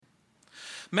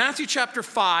Matthew chapter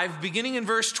 5, beginning in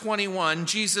verse 21,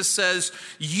 Jesus says,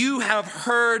 "You have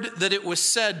heard that it was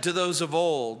said to those of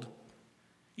old,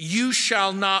 'You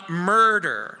shall not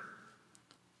murder,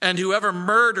 and whoever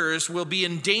murders will be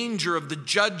in danger of the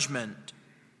judgment.'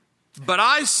 But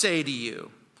I say to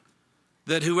you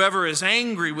that whoever is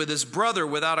angry with his brother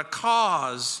without a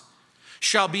cause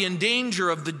shall be in danger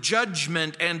of the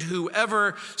judgment, and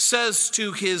whoever says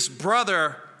to his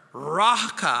brother,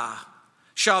 'Raka,'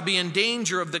 shall be in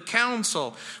danger of the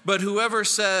council. But whoever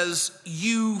says,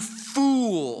 'You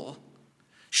fool,'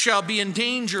 shall be in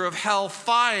danger of hell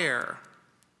fire.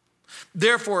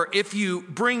 Therefore, if you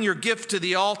bring your gift to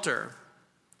the altar,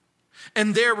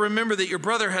 and there remember that your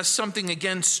brother has something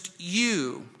against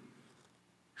you,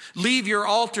 leave your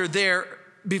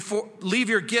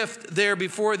gift there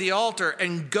before the altar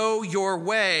and go your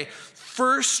way.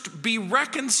 First be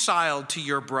reconciled to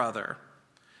your brother,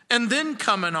 and then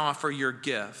come and offer your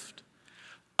gift.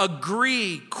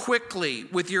 Agree quickly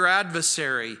with your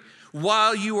adversary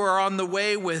while you are on the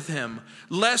way with him,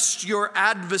 lest your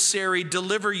adversary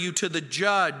deliver you to the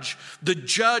judge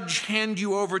hand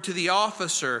you over to the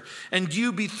officer, and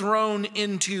you be thrown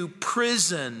into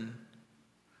prison.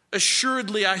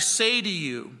 Assuredly, I say to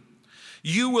you,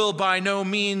 you will by no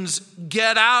means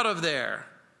get out of there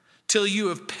till you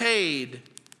have paid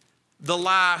the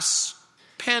last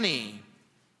penny."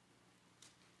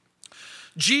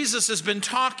 Jesus has been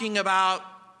talking about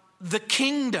the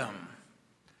kingdom,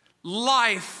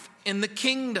 life in the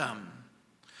kingdom.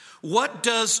 What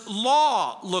does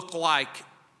law look like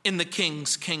in the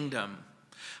king's kingdom?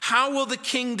 How will the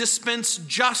king dispense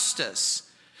justice?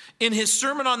 In his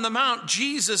Sermon on the Mount,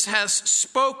 Jesus has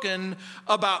spoken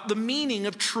about the meaning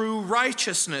of true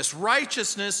righteousness.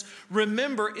 Righteousness,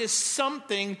 remember, is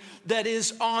something that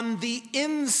is on the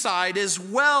inside as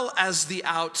well as the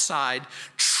outside.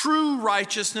 True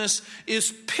righteousness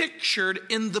is pictured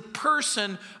in the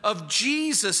person of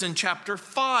Jesus in chapter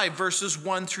 5, verses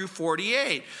 1 through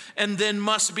 48, and then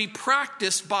must be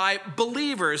practiced by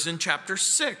believers in chapter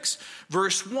 6,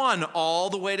 verse 1,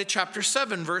 all the way to chapter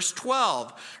 7, verse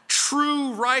 12.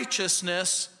 True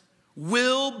righteousness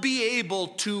will be able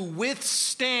to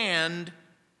withstand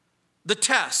the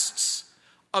tests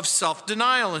of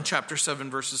self-denial in chapter 7,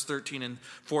 verses 13 and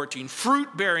 14.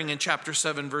 Fruit-bearing in chapter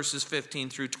 7, verses 15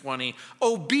 through 20.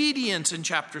 Obedience in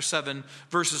chapter 7,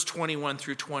 verses 21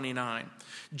 through 29.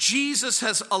 Jesus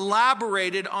has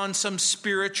elaborated on some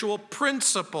spiritual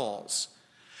principles.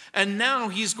 And now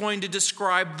he's going to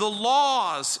describe the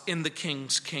laws in the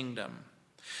king's kingdom.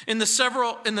 In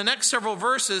the next several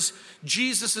verses,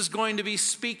 Jesus is going to be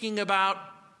speaking about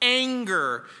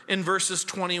anger in verses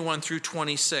 21 through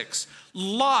 26,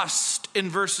 lust in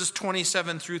verses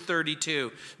 27 through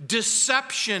 32,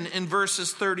 deception in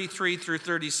verses 33 through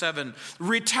 37,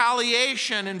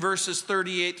 retaliation in verses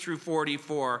 38 through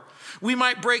 44. We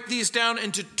might break these down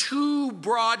into two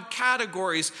broad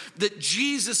categories that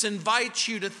Jesus invites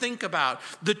you to think about.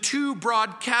 The two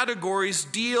broad categories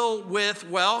deal with,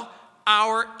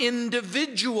 our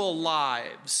individual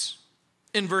lives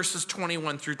in verses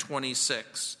 21 through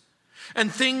 26,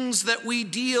 and things that we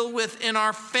deal with in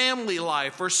our family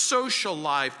life or social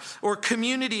life or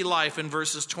community life in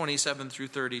verses 27 through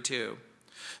 32.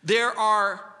 There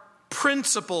are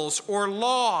principles or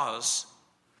laws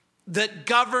that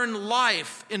govern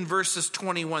life in verses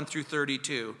 21 through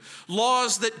 32.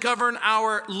 Laws that govern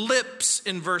our lips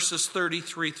in verses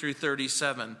 33 through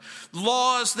 37.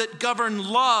 Laws that govern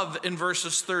love in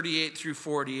verses 38 through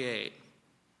 48.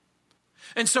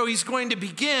 And so he's going to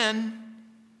begin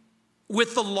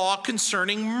with the law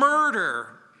concerning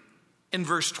murder in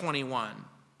verse 21.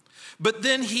 But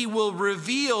then he will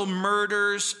reveal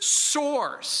murder's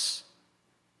source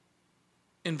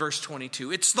in verse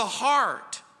 22. It's the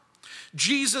heart.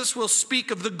 Jesus will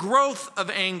speak of the growth of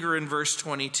anger in verse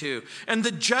 22 and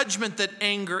the judgment that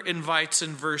anger invites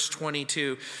in verse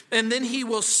 22. And then he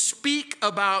will speak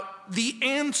about the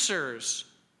answers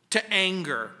to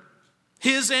anger.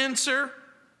 His answer,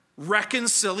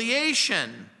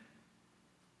 reconciliation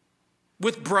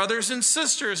with brothers and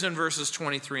sisters in verses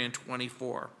 23 and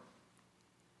 24.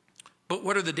 But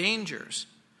what are the dangers?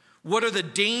 What are the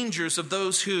dangers of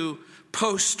those who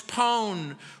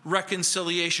postpone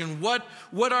reconciliation? What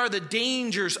are the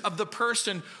dangers of the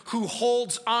person who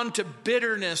holds on to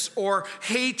bitterness or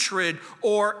hatred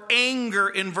or anger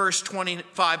in verse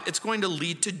 25? It's going to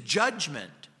lead to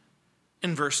judgment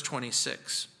in verse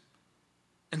 26.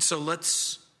 And so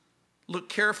let's look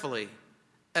carefully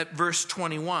at verse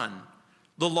 21.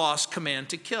 the law's command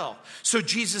to kill. So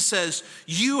Jesus says,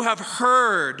 you have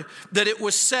heard that it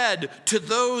was said to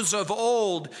those of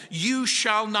old, you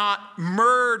shall not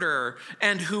murder,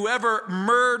 and whoever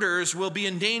murders will be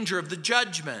in danger of the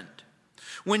judgment.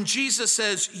 When Jesus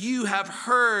says, you have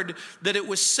heard that it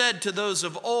was said to those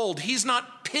of old, he's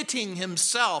not pitting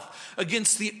himself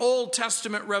against the Old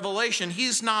Testament revelation.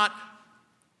 He's not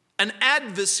an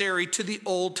adversary to the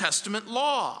Old Testament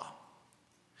law.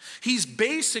 He's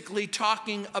basically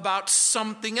talking about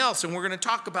something else, and we're going to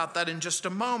talk about that in just a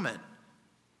moment.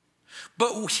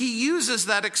 But he uses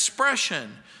that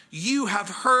expression, you have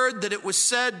heard that it was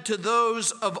said to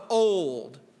those of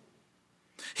old.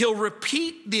 He'll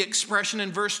repeat the expression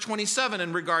in verse 27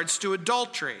 in regards to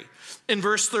adultery, in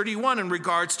verse 31 in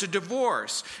regards to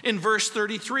divorce, in verse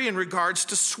 33 in regards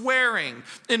to swearing,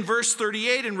 in verse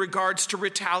 38 in regards to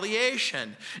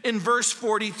retaliation, in verse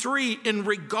 43 in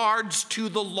regards to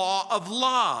the law of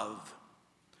love.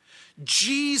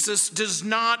 Jesus does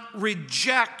not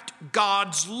reject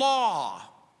God's law,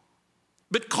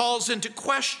 but calls into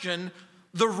question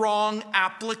the wrong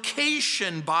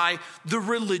application by the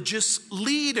religious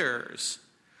leaders.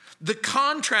 The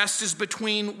contrast is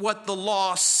between what the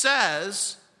law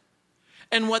says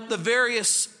and what the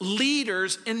various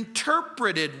leaders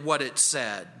interpreted what it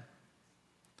said.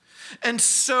 And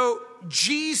so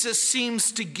Jesus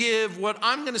seems to give what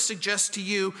I'm going to suggest to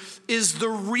you is the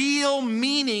real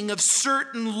meaning of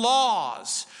certain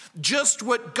laws, just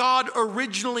what God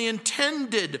originally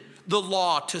intended the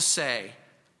law to say.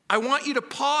 I want you to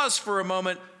pause for a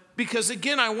moment because,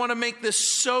 again, I want to make this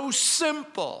so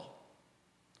simple.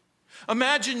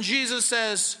 Imagine Jesus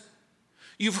says,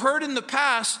 you've heard in the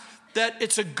past that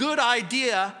it's a good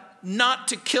idea not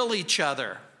to kill each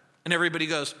other. And everybody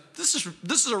goes, this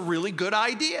is a really good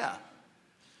idea.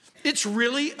 It's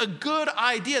really a good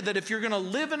idea that if you're going to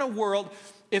live in a world,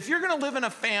 if you're going to live in a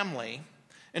family,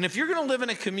 and if you're going to live in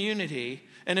a community,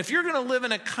 and if you're going to live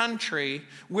in a country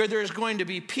where there's going to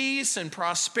be peace and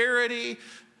prosperity,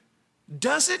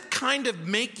 does it kind of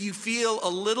make you feel a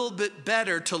little bit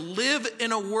better to live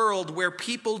in a world where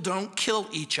people don't kill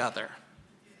each other?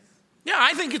 Yeah,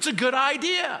 I think it's a good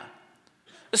idea.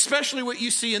 Especially what you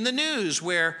see in the news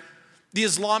where the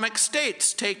Islamic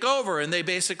states take over and they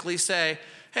basically say,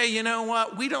 hey, you know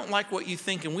what? We don't like what you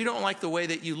think and we don't like the way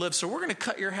that you live, so we're going to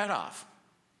cut your head off.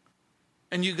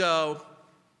 And you go,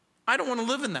 I don't want to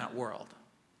live in that world.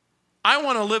 I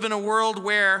want to live in a world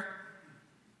where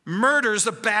murder is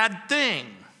a bad thing.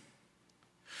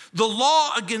 The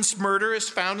law against murder is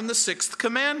found in the 6th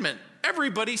commandment.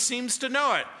 Everybody seems to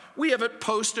know it. We have it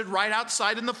posted right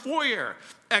outside in the foyer.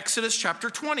 Exodus chapter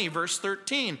 20, verse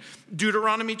 13.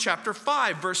 Deuteronomy chapter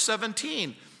 5, verse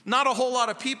 17. Not a whole lot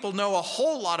of people know a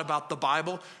whole lot about the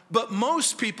Bible, but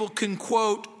most people can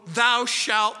quote, thou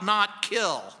shalt not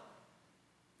kill.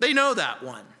 They know that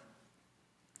one.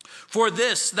 For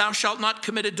this, thou shalt not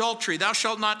commit adultery, thou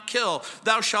shalt not kill,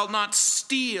 thou shalt not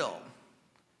steal.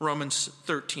 Romans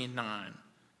 13:9.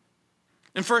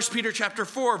 In 1 Peter chapter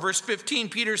 4, verse 15,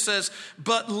 Peter says,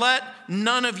 but let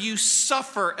none of you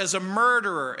suffer as a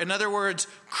murderer. In other words,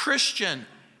 Christian,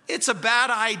 it's a bad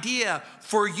idea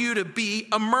for you to be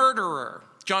a murderer.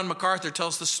 John MacArthur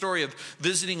tells the story of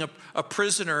visiting a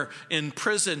prisoner in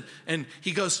prison, and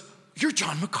he goes, you're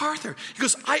John MacArthur. He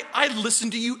goes, I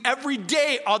listen to you every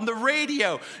day on the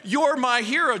radio. You're my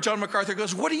hero. John MacArthur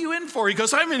goes, what are you in for? He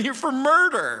goes, I'm in here for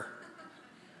murder.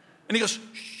 And he goes,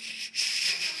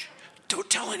 shh, don't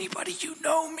tell anybody you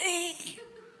know me.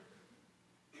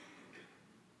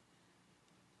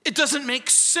 It doesn't make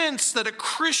sense that a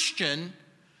Christian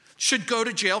should go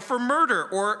to jail for murder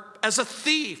or as a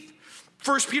thief.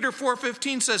 1 Peter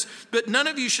 4:15 says, but none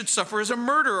of you should suffer as a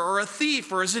murderer or a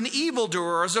thief or as an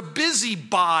evildoer or as a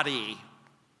busybody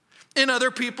in other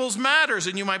people's matters.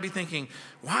 And you might be thinking,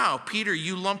 wow, Peter,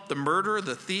 you lumped the murderer,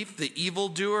 the thief, the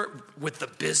evildoer with the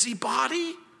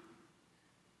busybody?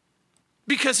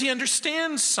 Because he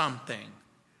understands something.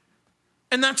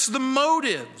 And that's the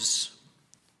motives.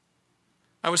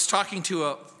 I was talking to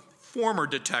a former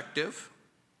detective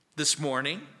this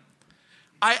morning.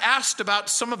 I asked about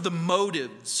some of the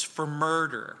motives for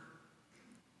murder.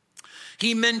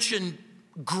 He mentioned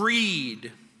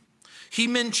greed. He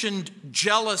mentioned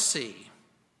jealousy.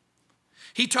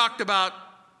 He talked about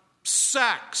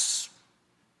sex.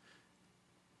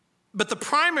 But the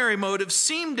primary motive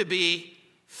seemed to be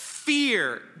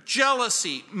fear,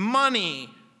 jealousy, money,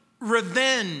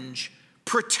 revenge,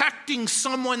 protecting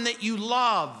someone that you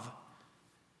love.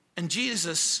 And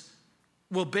Jesus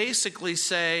will basically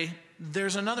say,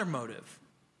 there's another motive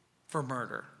for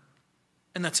murder,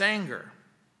 and that's anger.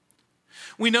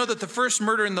 We know that the first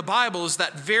murder in the Bible is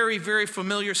that very, very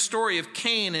familiar story of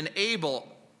Cain and Abel.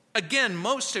 Again,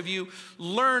 most of you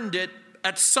learned it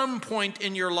at some point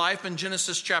in your life in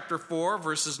Genesis chapter 4,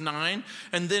 verses 9,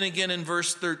 and then again in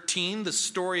verse 13, the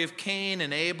story of Cain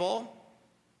and Abel.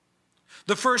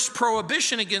 The first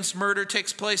prohibition against murder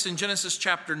takes place in Genesis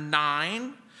chapter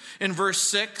 9, in verse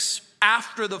 6.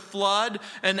 After the flood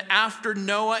and after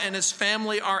Noah and his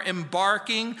family are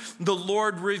embarking, the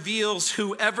Lord reveals,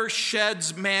 whoever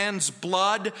sheds man's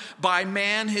blood, by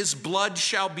man his blood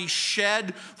shall be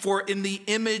shed, for in the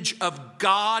image of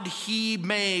God he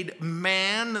made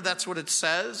man. That's what it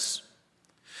says.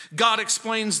 God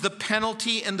explains the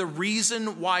penalty and the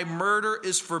reason why murder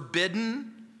is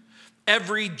forbidden.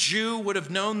 Every Jew would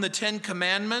have known the 10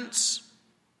 Commandments.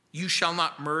 You shall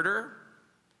not murder.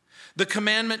 The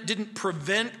commandment didn't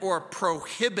prevent or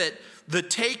prohibit the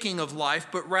taking of life,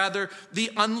 but rather the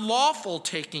unlawful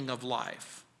taking of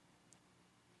life.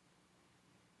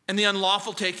 And the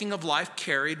unlawful taking of life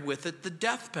carried with it the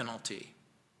death penalty.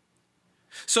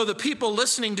 So the people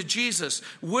listening to Jesus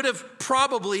would have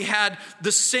probably had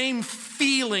the same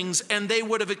feelings, and they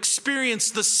would have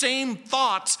experienced the same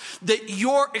thoughts that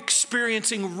you're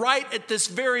experiencing right at this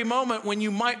very moment, when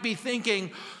you might be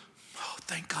thinking, oh,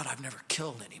 thank God I've never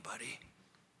killed anybody.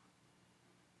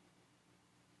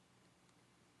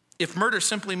 If murder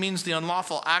simply means the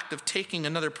unlawful act of taking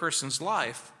another person's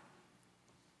life,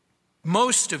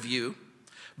 most of you,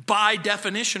 by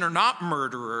definition, are not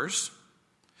murderers.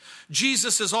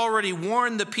 Jesus has already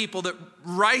warned the people that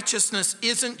righteousness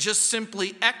isn't just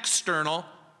simply external,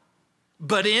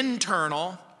 but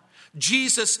internal.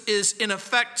 Jesus is in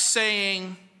effect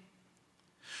saying,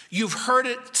 you've heard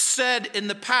it said in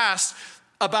the past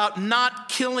about not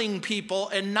killing people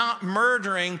and not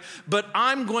murdering, but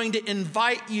I'm going to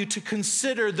invite you to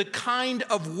consider the kind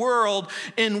of world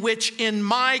in which in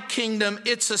my kingdom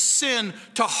it's a sin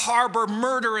to harbor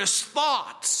murderous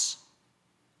thoughts.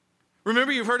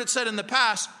 Remember, you've heard it said in the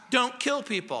past, don't kill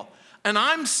people. And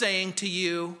I'm saying to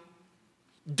you,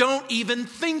 don't even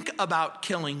think about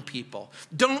killing people.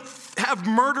 Don't have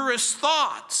murderous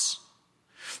thoughts.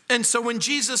 And so when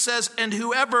Jesus says, and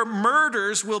whoever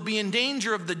murders will be in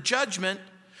danger of the judgment,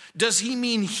 does he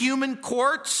mean human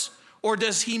courts or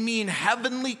does he mean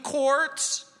heavenly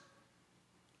courts?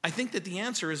 I think that the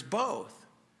answer is both.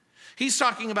 He's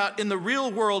talking about in the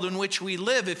real world in which we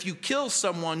live, if you kill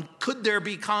someone, could there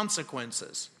be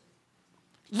consequences?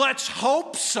 Let's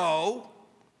hope so.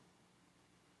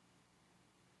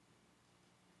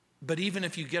 But even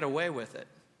if you get away with it,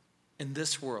 in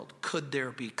this world, could there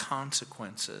be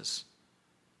consequences?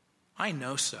 I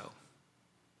know so.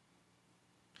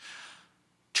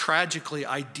 Tragically,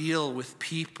 I deal with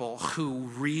people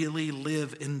who really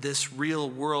live in this real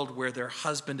world where their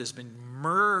husband has been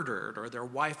murdered, or their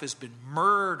wife has been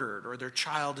murdered, or their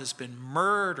child has been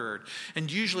murdered.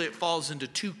 And usually it falls into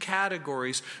two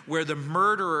categories: where the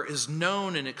murderer is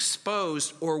known and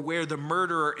exposed, or where the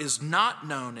murderer is not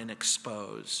known and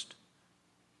exposed.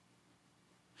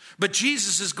 But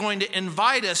Jesus is going to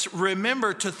invite us,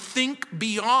 remember, to think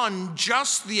beyond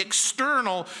just the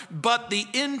external, but the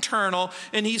internal.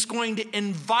 And he's going to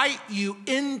invite you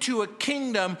into a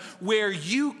kingdom where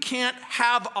you can't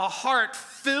have a heart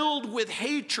filled with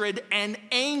hatred and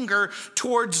anger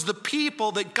towards the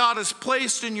people that God has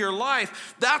placed in your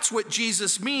life. That's what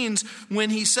Jesus means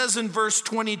when he says in verse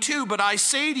 22, but I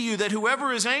say to you that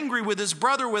whoever is angry with his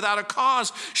brother without a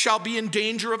cause shall be in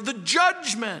danger of the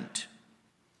judgment.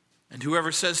 And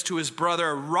whoever says to his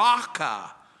brother,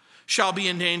 Raka, shall be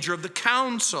in danger of the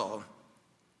council.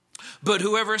 But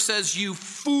whoever says, you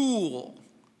fool,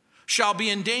 shall be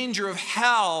in danger of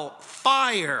hell,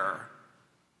 fire.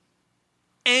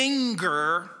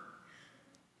 Anger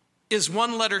is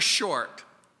one letter short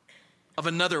of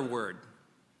another word,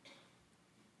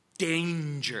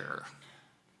 danger.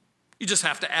 You just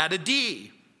have to add a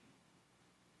D.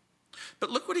 But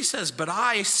look what he says, but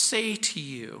I say to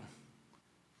you.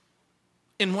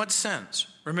 In what sense?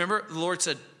 Remember, the Lord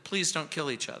said, please don't kill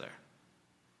each other.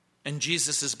 And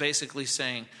Jesus is basically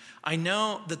saying, I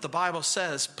know that the Bible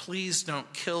says, please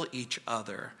don't kill each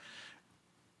other.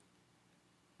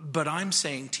 But I'm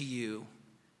saying to you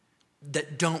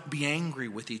that don't be angry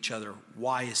with each other.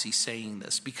 Why is he saying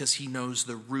this? Because he knows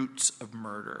the roots of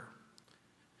murder.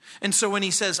 And so when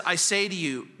he says, I say to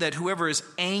you that whoever is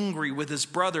angry with his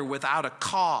brother without a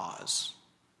cause,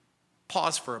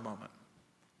 pause for a moment.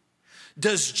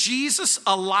 Does Jesus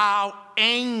allow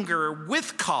anger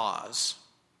with cause?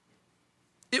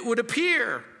 It would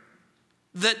appear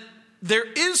that there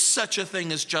is such a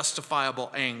thing as justifiable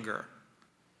anger.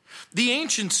 The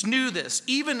ancients knew this.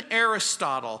 Even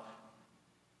Aristotle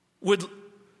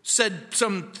said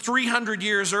some 300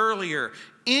 years earlier,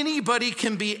 anybody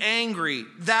can be angry.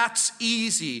 That's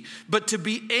easy. But to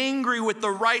be angry with the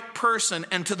right person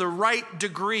and to the right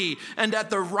degree and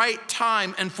at the right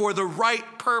time and for the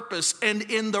right purpose and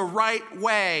in the right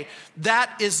way,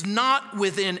 that is not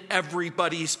within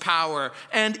everybody's power,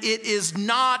 and it is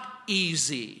not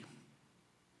easy.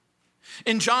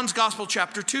 In John's Gospel,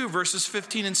 chapter 2, verses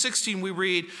 15 and 16, we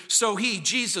read, "So he,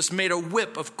 Jesus, made a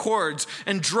whip of cords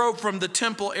and drove from the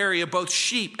temple area both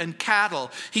sheep and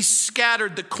cattle. He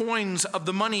scattered the coins of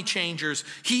the money changers.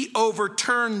 He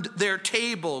overturned their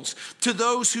tables. To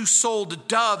those who sold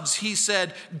doves, he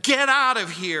said, 'Get out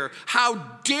of here. How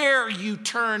dare you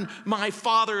turn my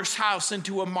Father's house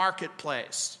into a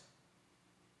marketplace?'"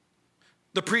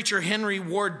 The preacher Henry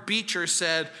Ward Beecher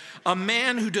said, "A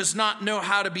man who does not know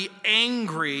how to be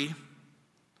angry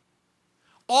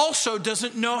also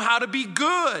doesn't know how to be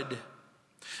good.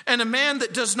 And a man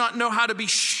that does not know how to be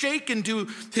shaken to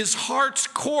his heart's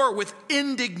core with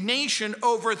indignation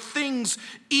over things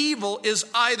evil is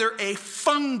either a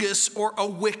fungus or a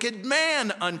wicked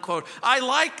man," unquote. I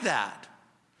like that.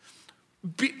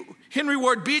 Henry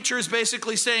Ward Beecher is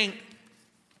basically saying,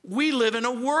 we live in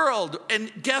a world,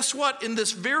 and guess what? In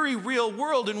this very real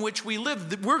world in which we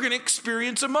live, we're going to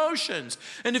experience emotions.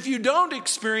 And if you don't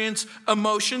experience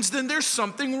emotions, then there's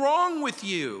something wrong with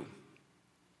you.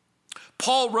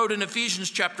 Paul wrote in Ephesians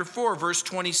chapter 4, verse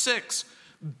 26,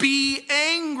 "Be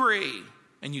angry."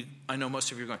 And I know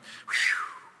most of you are going, "Whew."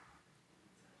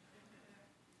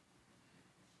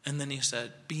 And then he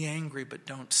said, "Be angry, but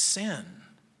don't sin."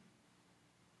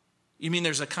 You mean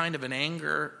there's a kind of an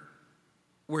anger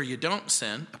where you don't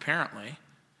sin, apparently?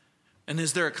 And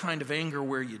is there a kind of anger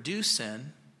where you do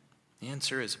sin? The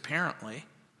answer is apparently.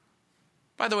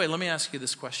 By the way, let me ask you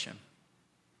this question.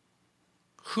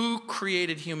 Who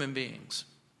created human beings?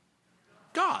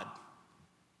 God.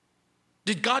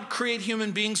 Did God create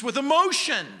human beings with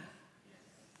emotion?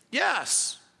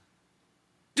 Yes.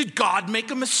 Did God make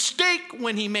a mistake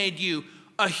when he made you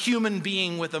a human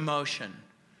being with emotion?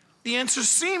 The answer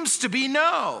seems to be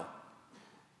no.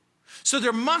 So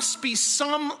there must be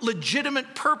some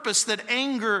legitimate purpose that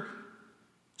anger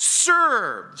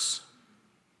serves.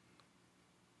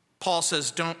 Paul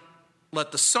says, "Don't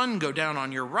let the sun go down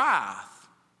on your wrath."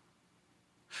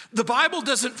 The Bible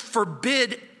doesn't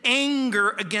forbid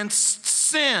anger against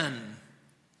sin.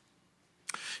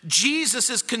 Jesus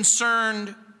is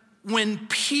concerned when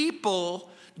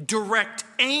people direct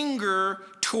anger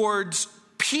towards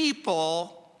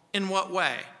people in what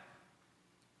way?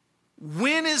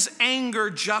 When is anger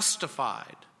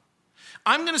justified?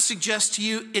 I'm going to suggest to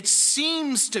you it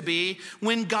seems to be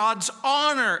when God's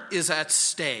honor is at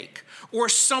stake, or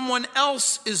someone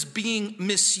else is being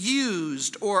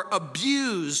misused or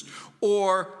abused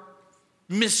or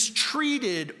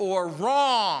mistreated or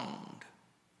wronged.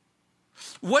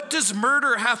 What does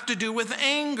murder have to do with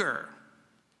anger?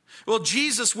 Well,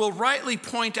 Jesus will rightly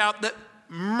point out that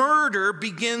murder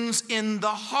begins in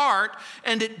the heart,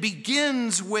 and it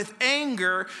begins with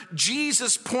anger.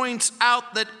 Jesus points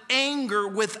out that anger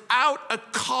without a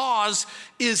cause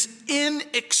is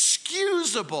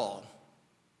inexcusable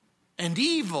and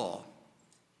evil.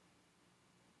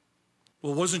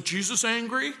 Well, wasn't Jesus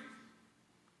angry?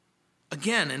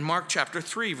 Again, in Mark chapter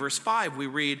 3, verse 5, we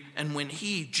read, "And when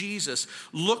he, Jesus,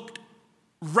 looked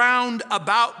round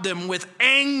about them with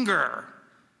anger,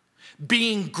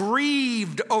 being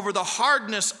grieved over the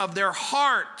hardness of their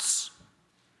hearts."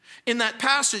 In that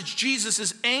passage, Jesus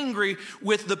is angry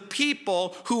with the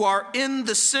people who are in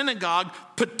the synagogue,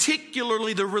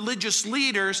 particularly the religious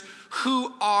leaders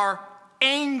who are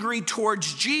angry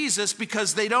towards Jesus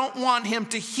because they don't want him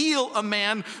to heal a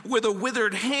man with a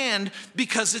withered hand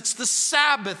because it's the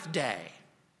Sabbath day.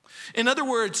 In other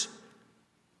words,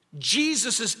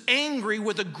 Jesus is angry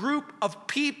with a group of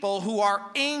people who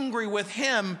are angry with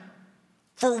him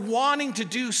for wanting to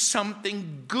do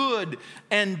something good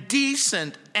and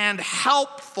decent and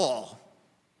helpful.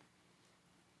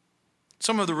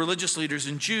 Some of the religious leaders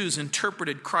and Jews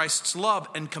interpreted Christ's love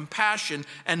and compassion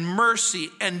and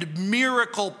mercy and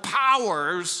miracle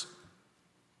powers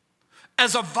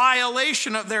as a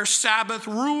violation of their Sabbath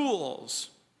rules.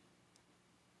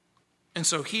 And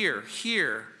so here,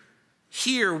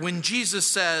 when Jesus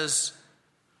says,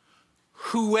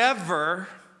 "Whoever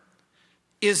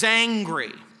is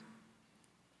angry,"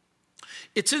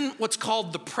 it's in what's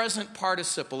called the present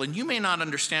participle, and you may not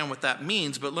understand what that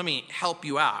means, but let me help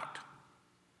you out.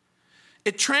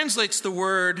 It translates the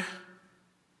word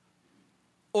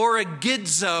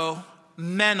oragidzo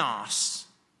menos.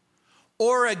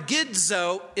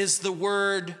 Oragidzo is the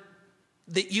word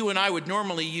that you and I would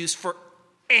normally use for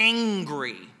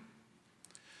angry.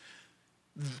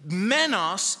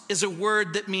 Menos is a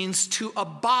word that means to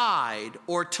abide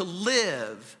or to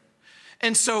live.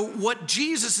 And so what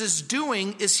Jesus is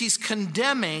doing is he's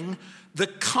condemning the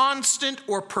constant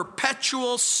or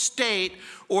perpetual state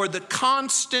or the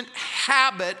constant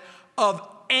habit of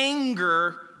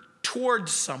anger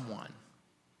towards someone.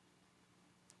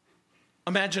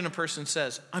 Imagine a person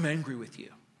says, I'm angry with you,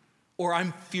 or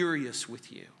I'm furious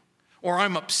with you, or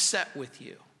I'm upset with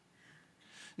you.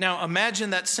 Now imagine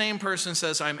that same person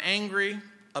says, I'm angry,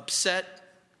 upset,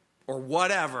 or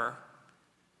whatever,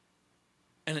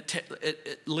 and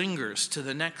it lingers to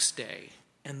the next day,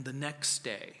 and the next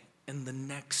day, and the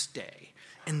next day,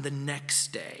 and the next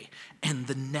day, and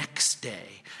the next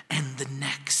day, and the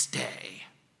next day.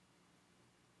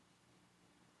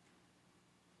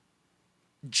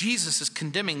 Jesus is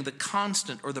condemning the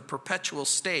constant or the perpetual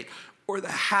state or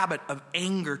the habit of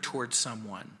anger towards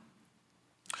someone.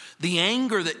 The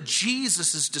anger that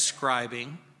Jesus is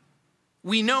describing,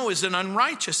 we know is an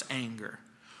unrighteous anger.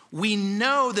 We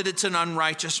know that it's an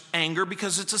unrighteous anger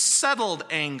because it's a settled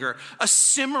anger, a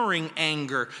simmering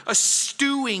anger, a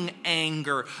stewing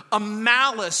anger, a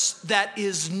malice that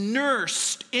is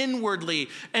nursed inwardly,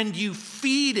 and you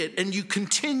feed it and you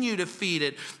continue to feed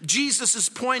it. Jesus is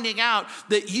pointing out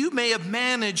that you may have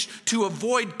managed to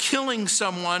avoid killing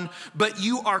someone, but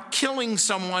you are killing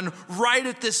someone right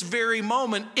at this very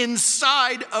moment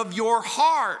inside of your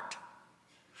heart.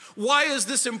 Why is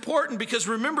this important? Because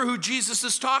remember who Jesus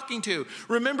is talking to.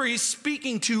 Remember, he's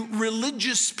speaking to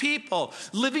religious people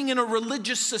living in a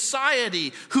religious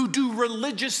society who do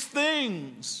religious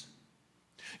things.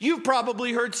 You've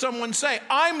probably heard someone say,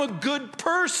 I'm a good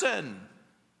person.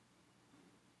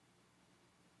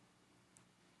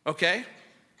 Okay?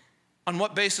 On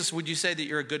what basis would you say that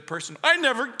you're a good person? I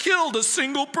never killed a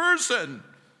single person.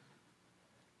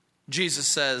 Jesus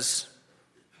says,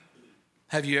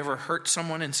 have you ever hurt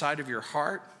someone inside of your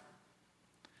heart?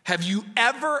 Have you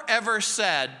ever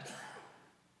said,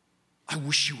 I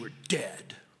wish you were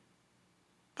dead?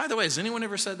 By the way, has anyone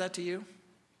ever said that to you?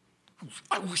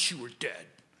 I wish you were dead.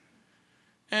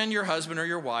 And your husband or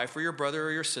your wife or your brother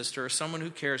or your sister or someone who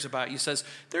cares about you says,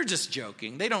 they're just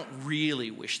joking. They don't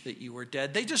really wish that you were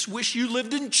dead. They just wish you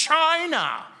lived in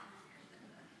China.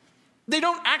 They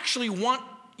don't actually want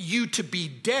you to be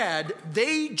dead.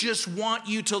 They just want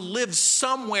you to live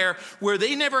somewhere where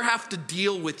they never have to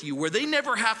deal with you, where they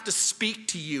never have to speak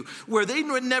to you, where they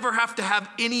would never have to have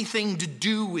anything to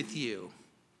do with you.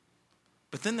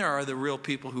 But then there are the real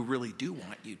people who really do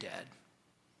want you dead.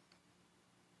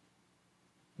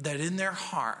 That in their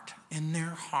heart,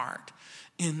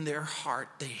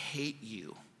 they hate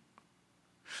you.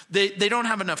 They don't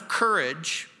have enough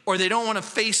courage, or they don't want to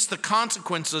face the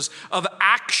consequences of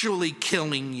actually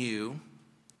killing you.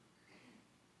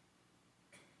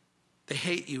 They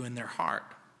hate you in their heart.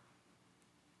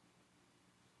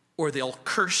 Or they'll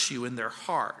curse you in their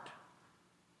heart.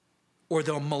 Or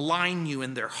they'll malign you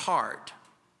in their heart.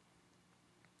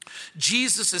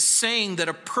 Jesus is saying that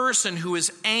a person who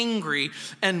is angry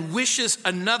and wishes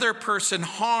another person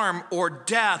harm or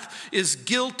death is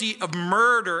guilty of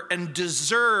murder and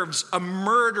deserves a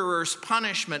murderer's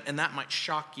punishment. And that might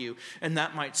shock you and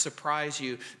that might surprise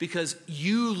you, because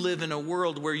you live in a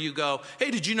world where you go,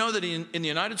 hey, did you know that in the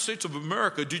United States of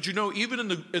America, did you know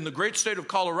even in the great state of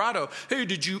Colorado, hey,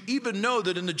 did you even know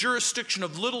that in the jurisdiction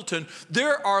of Littleton,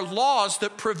 there are laws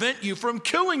that prevent you from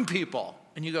killing people?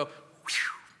 And you go,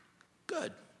 whew.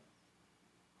 Good.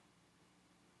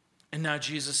 And now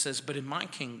Jesus says, but in my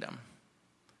kingdom,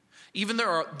 even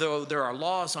though there are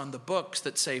laws on the books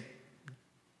that say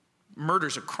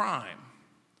murder's a crime,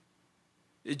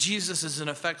 Jesus is in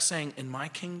effect saying, in my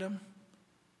kingdom,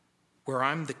 where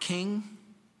I'm the king,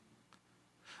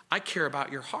 I care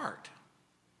about your heart.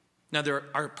 Now, there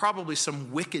are probably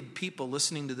some wicked people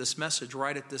listening to this message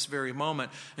right at this very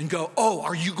moment and go, oh,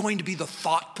 are you going to be the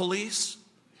thought police?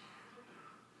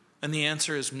 And the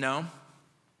answer is no,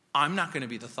 I'm not going to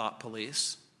be the thought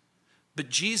police. But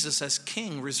Jesus, as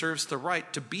king, reserves the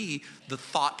right to be the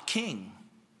thought king.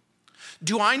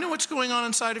 Do I know what's going on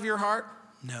inside of your heart?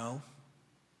 No.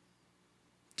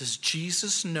 Does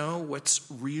Jesus know what's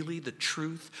really the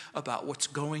truth about what's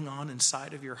going on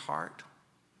inside of your heart?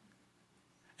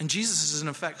 And Jesus is in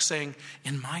effect saying,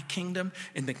 in my kingdom,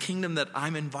 in the kingdom that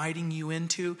I'm inviting you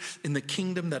into, in the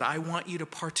kingdom that I want you to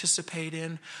participate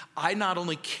in, I not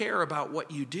only care about what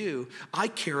you do, I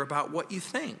care about what you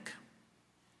think.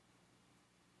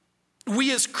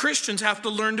 We as Christians have to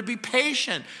learn to be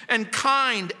patient and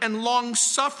kind and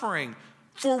long-suffering.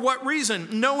 For what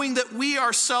reason? Knowing that we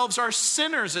ourselves are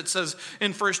sinners, it says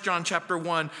in 1 John chapter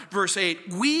 1, verse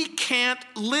 8. We can't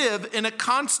live in a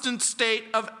constant state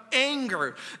of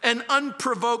anger and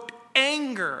unprovoked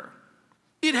anger.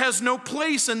 It has no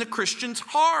place in the Christian's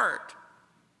heart.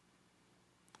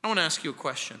 I want to ask you a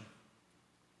question.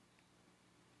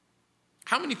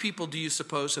 How many people do you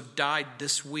suppose have died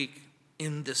this week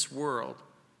in this world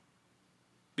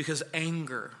because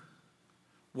anger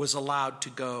was allowed to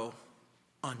go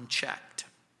unchecked?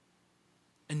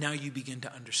 And now you begin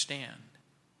to understand.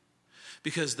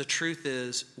 Because the truth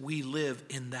is, we live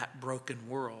in that broken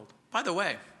world. By the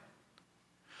way,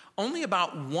 only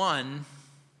about one,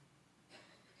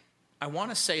 I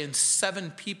want to say in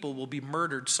 7 people will be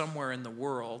murdered somewhere in the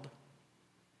world.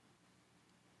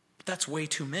 But that's way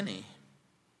too many.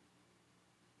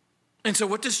 And so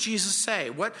what does Jesus say?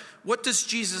 What does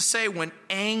Jesus say when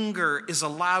anger is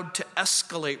allowed to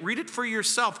escalate? Read it for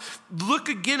yourself. Look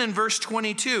again in verse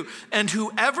 22. And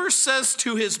whoever says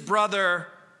to his brother,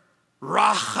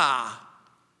 Racha,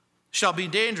 shall be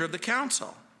in danger of the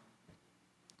council.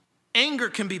 Anger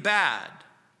can be bad.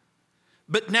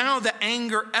 But now the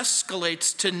anger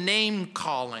escalates to name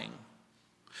calling.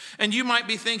 And you might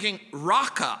be thinking,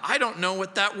 Racha, I don't know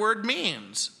what that word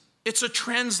means. It's a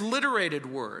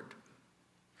transliterated word.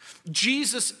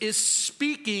 Jesus is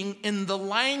speaking in the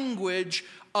language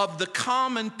of the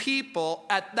common people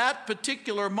at that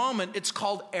particular moment. It's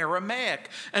called Aramaic.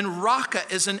 And Racha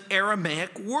is an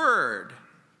Aramaic word.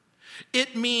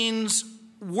 It means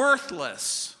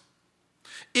worthless.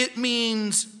 It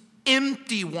means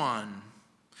empty one.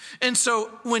 And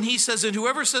so when he says, and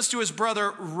whoever says to his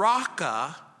brother,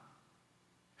 Racha,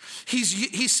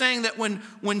 he's saying that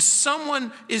when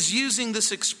someone is using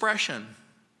this expression,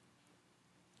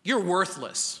 you're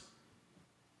worthless.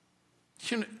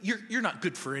 You're not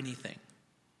good for anything.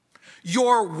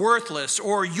 You're worthless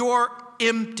or you're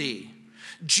empty.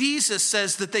 Jesus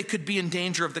says that they could be in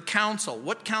danger of the council.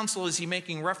 What council is he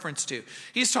making reference to?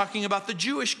 He's talking about the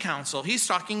Jewish council. He's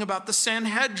talking about the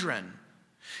Sanhedrin.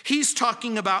 He's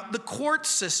talking about the court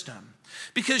system.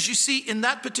 Because you see, in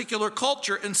that particular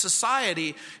culture and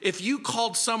society, if you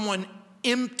called someone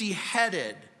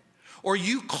empty-headed, or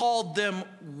you called them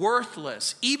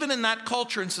worthless, even in that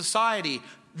culture and society,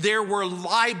 there were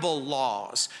libel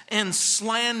laws and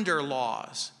slander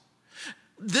laws.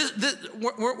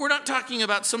 We're not talking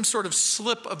about some sort of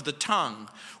slip of the tongue.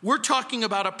 We're talking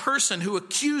about a person who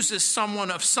accuses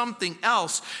someone of something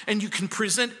else, and you can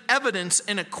present evidence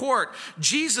in a court.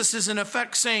 Jesus is in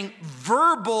effect saying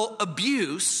verbal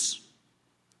abuse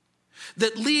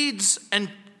that leads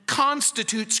and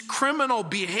constitutes criminal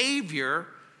behavior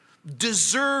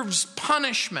deserves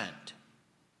punishment.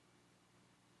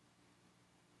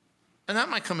 And that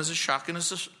might come as a shock and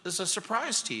as a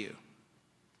surprise to you.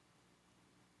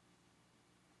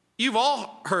 You've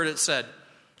all heard it said,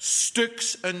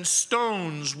 sticks and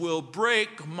stones will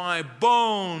break my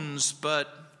bones, but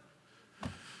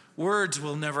words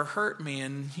will never hurt me.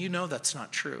 And you know that's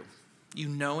not true. You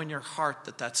know in your heart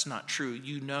that that's not true.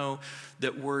 You know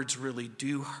that words really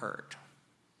do hurt,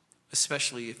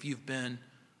 especially if you've been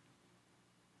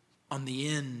on the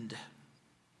end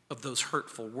of those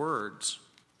hurtful words.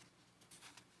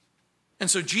 And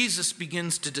so Jesus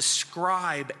begins to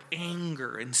describe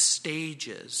anger in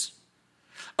stages.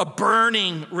 A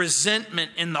burning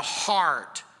resentment in the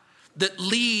heart that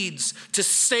leads to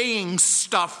saying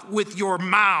stuff with your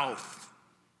mouth.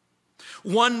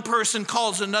 One person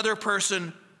calls another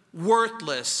person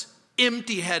worthless,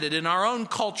 empty-headed. In our own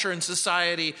culture and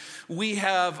society, we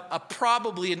have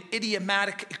probably an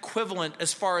idiomatic equivalent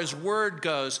as far as word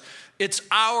goes. It's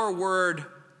our word,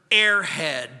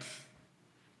 airhead.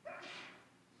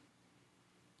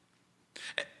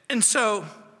 And so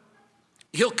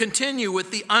he'll continue with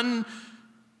the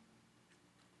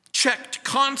unchecked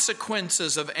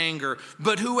consequences of anger.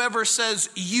 But whoever says,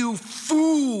 you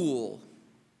fool,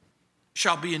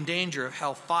 shall be in danger of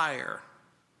hellfire.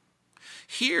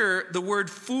 Here, the word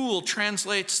fool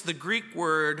translates the Greek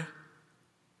word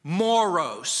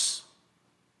moros.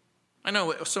 I know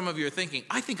what some of you are thinking.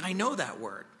 I think I know that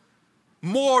word.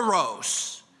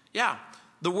 Moros. Yeah.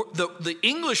 The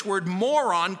English word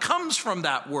moron comes from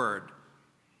that word.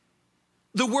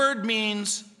 The word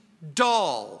means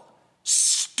dull,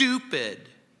 stupid,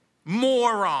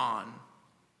 moron.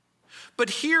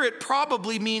 But here it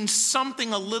probably means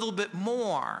something a little bit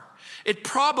more. It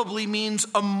probably means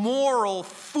a moral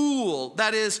fool.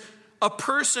 That is, a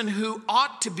person who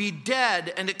ought to be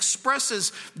dead and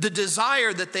expresses the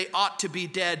desire that they ought to be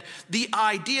dead, the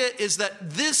idea is that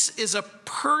this is a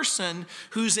person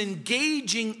who's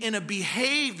engaging in a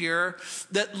behavior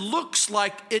that looks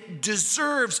like it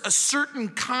deserves a certain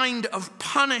kind of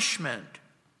punishment.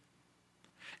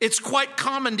 It's quite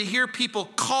common to hear people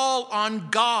call on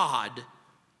God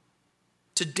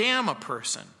to damn a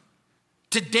person,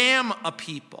 to damn a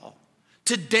people,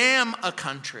 to damn a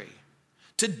country,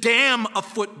 to damn a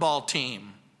football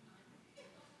team.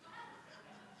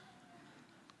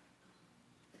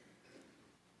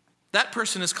 That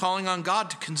person is calling on God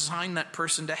to consign that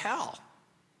person to hell.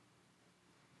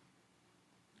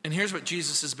 And here's what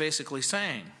Jesus is basically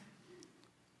saying.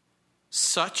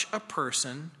 Such a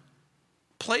person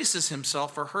places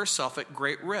himself or herself at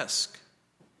great risk.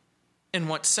 In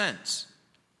what sense?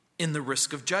 In the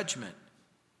risk of judgment.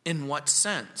 In what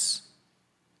sense?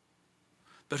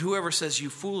 But whoever says, you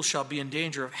fool, shall be in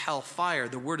danger of hell fire.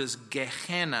 The word is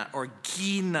Gehenna or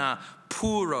Gina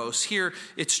Puros. Here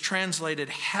it's translated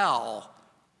hell,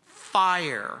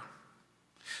 fire.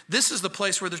 This is the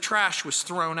place where the trash was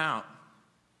thrown out.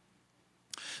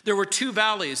 There were two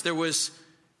valleys. There was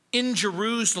in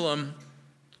Jerusalem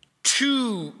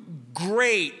two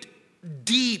great,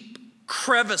 deep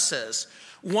crevices.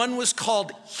 One was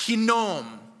called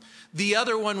Hinnom. The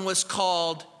other one was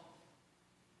called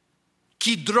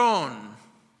Kidron.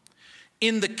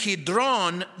 In the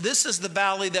Kidron, this is the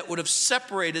valley that would have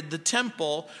separated the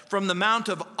temple from the Mount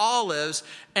of Olives,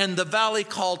 and the valley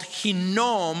called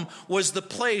Hinnom was the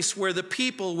place where the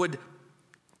people would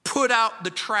put out the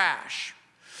trash.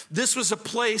 This was a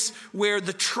place where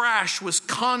the trash was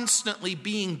constantly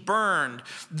being burned.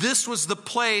 This was the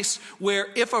place where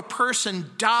if a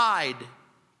person died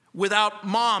without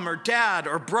mom or dad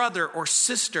or brother or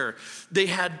sister, they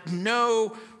had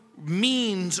no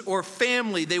means or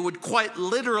family, they would quite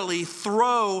literally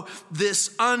throw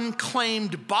this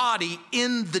unclaimed body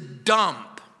in the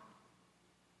dump.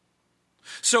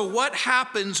 So what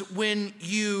happens when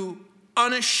you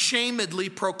unashamedly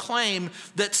proclaim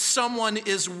that someone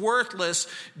is worthless?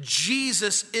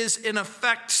 Jesus is in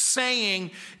effect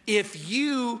saying, if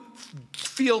you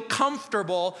feel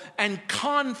comfortable and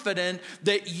confident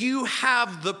that you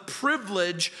have the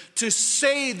privilege to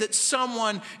say that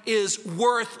someone is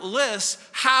worthless,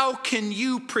 how can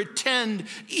you pretend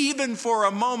even for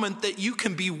a moment that you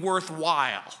can be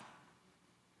worthwhile?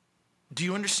 Do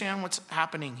you understand what's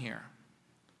happening here?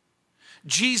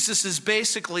 Jesus is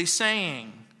basically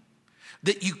saying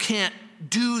that you can't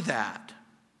do that.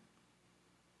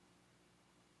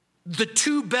 The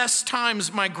two best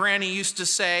times, my granny used to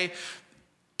say,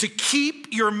 to keep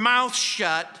your mouth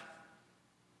shut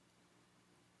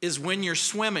is when you're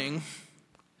swimming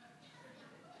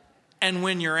and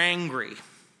when you're angry.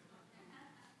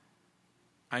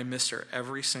 I miss her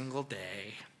every single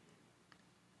day.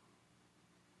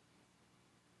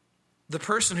 The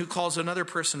person who calls another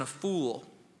person a fool,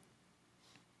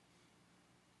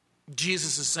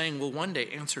 Jesus is saying, will one day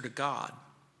answer to God.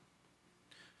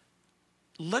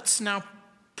 Let's now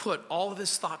put all of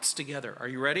his thoughts together. Are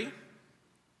you ready?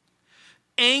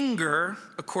 Anger,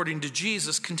 according to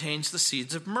Jesus, contains the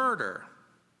seeds of murder.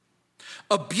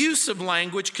 Abusive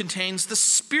language contains the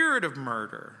spirit of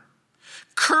murder.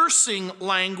 Cursing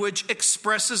language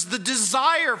expresses the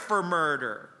desire for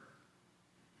murder.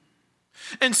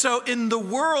 And so in the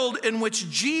world in which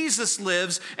Jesus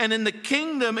lives and in the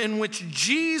kingdom in which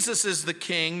Jesus is the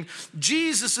king,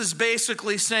 Jesus is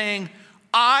basically saying,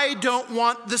 I don't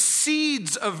want the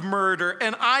seeds of murder,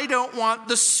 and I don't want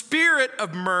the spirit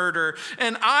of murder,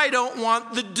 and I don't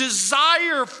want the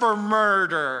desire for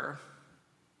murder.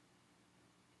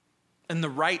 And the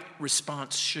right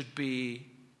response should be,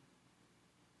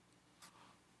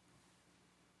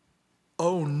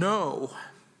 oh no.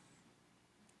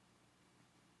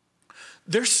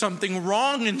 There's something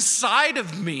wrong inside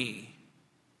of me.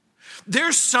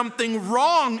 There's something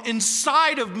wrong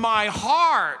inside of my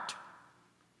heart.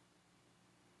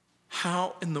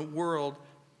 How in the world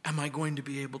am I going to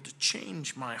be able to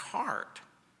change my heart?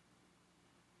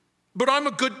 But I'm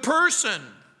a good person.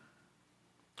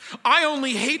 I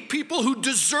only hate people who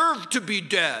deserve to be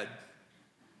dead.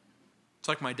 It's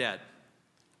like my dad.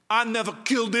 I never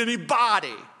killed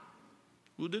anybody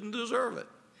who didn't deserve it.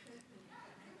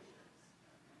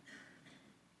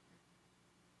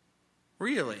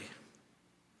 Really?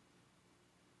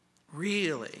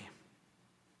 Really?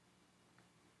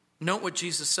 Note what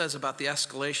Jesus says about the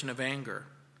escalation of anger.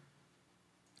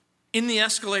 In the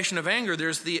escalation of anger,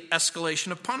 there's the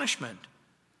escalation of punishment.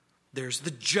 There's the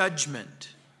judgment.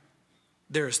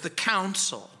 There's the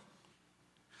counsel.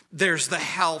 There's the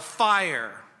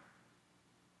hellfire.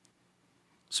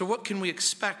 So what can we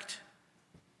expect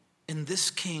in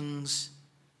this king's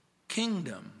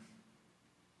kingdom?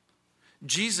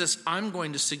 Jesus, I'm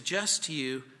going to suggest to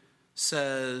you,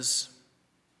 says,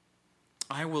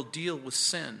 I will deal with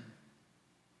sin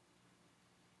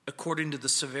according to the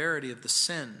severity of the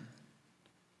sin.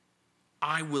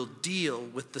 I will deal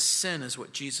with the sin, is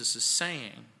what Jesus is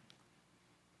saying.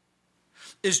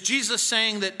 Is Jesus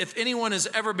saying that if anyone has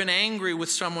ever been angry with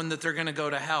someone that they're going to go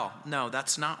to hell? No,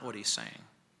 that's not what he's saying.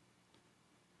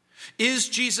 Is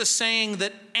Jesus saying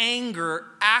that anger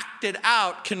acted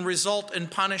out can result in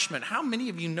punishment? How many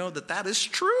of you know that that is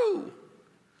true?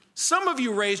 Some of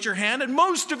you raised your hand and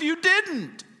most of you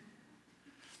didn't.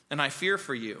 And I fear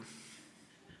for you,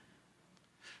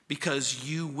 because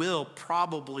you will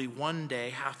probably one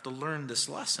day have to learn this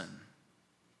lesson.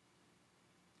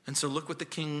 And so look what the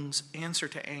king's answer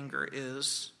to anger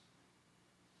is.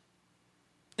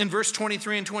 In verse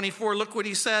 23 and 24, look what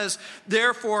he says.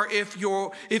 Therefore, if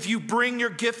you bring your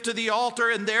gift to the altar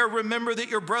and there remember that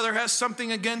your brother has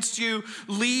something against you,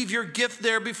 leave your gift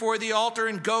there before the altar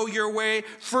and go your way.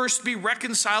 First be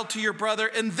reconciled to your brother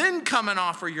and then come and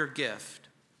offer your gift.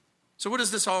 So what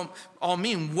does this all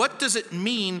mean? What does it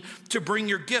mean to bring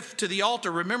your gift to the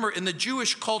altar? Remember, in the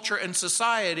Jewish culture and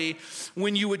society,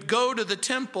 when you would go to the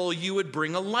temple, you would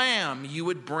bring a lamb, you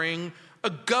would bring a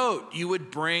goat, you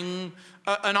would bring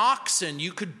an oxen,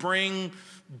 you could bring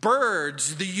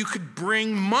birds, you could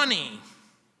bring money.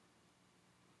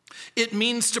 It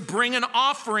means to bring an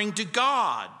offering to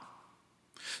God.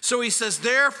 So he says,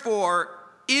 therefore,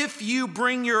 if you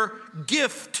bring your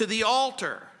gift to the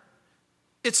altar,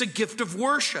 it's a gift of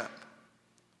worship.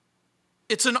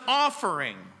 It's an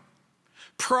offering.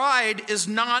 Pride is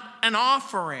not an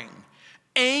offering.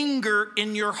 Anger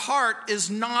in your heart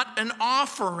is not an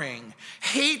offering.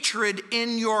 Hatred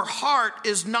in your heart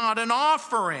is not an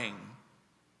offering.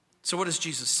 So what is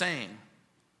Jesus saying?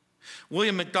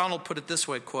 William MacDonald put it this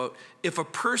way, quote, if a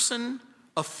person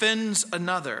offends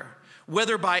another,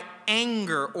 whether by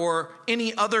anger or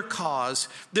any other cause,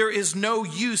 there is no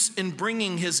use in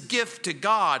bringing his gift to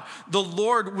God. The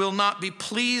Lord will not be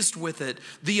pleased with it.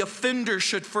 The offender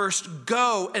should first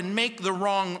go and make the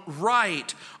wrong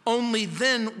right. Only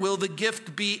then will the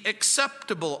gift be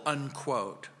acceptable,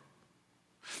 unquote.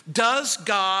 Does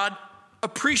God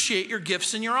appreciate your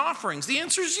gifts and your offerings? The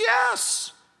answer is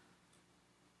yes.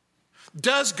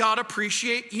 Does God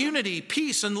appreciate unity,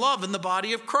 peace, and love in the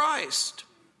body of Christ?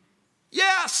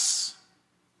 Yes.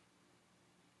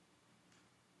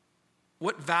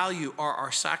 What value are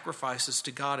our sacrifices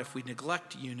to God if we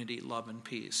neglect unity, love, and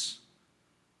peace?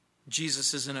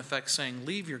 Jesus is in effect saying,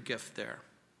 leave your gift there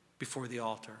before the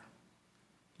altar.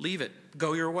 Leave it.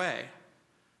 Go your way.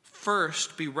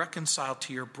 First, be reconciled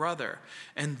to your brother,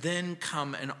 and then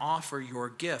come and offer your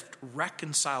gift.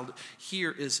 Reconciled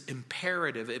here is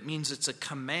imperative. It means it's a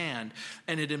command,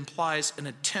 and it implies an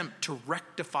attempt to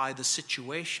rectify the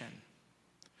situation.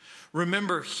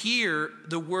 Remember, here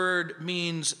the word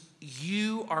means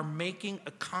you are making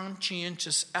a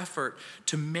conscientious effort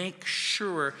to make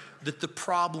sure that the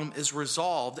problem is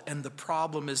resolved and the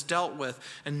problem is dealt with.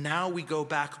 And now we go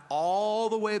back all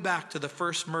the way back to the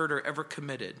first murder ever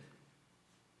committed.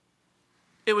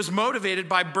 It was motivated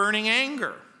by burning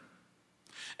anger.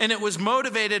 And it was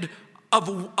motivated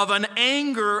of an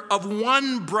anger of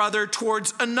one brother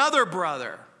towards another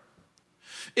brother.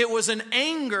 It was an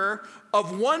anger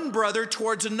of one brother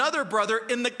towards another brother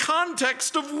in the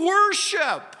context of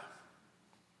worship.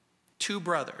 Two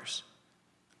brothers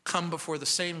come before the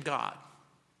same God.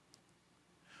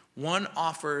 One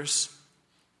offers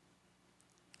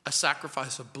a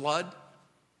sacrifice of blood.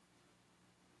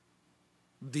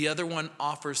 The other one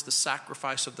offers the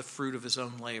sacrifice of the fruit of his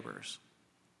own labors.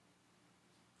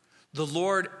 The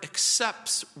Lord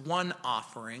accepts one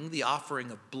offering, the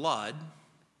offering of blood,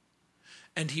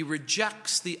 and he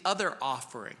rejects the other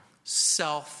offering,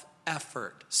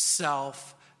 self-effort,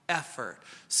 self-effort,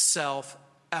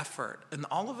 self-effort. And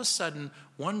all of a sudden,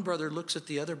 one brother looks at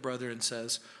the other brother and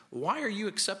says, why are you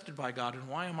accepted by God and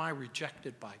why am I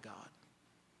rejected by God?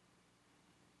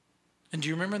 And do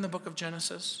you remember in the book of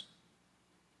Genesis?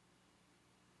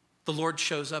 The Lord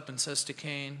shows up and says to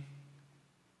Cain,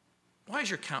 why is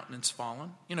your countenance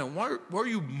fallen? Why are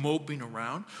you moping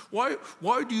around? Why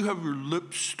do you have your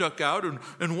lips stuck out?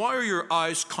 And why are your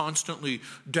eyes constantly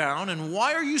down? And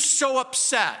why are you so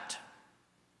upset?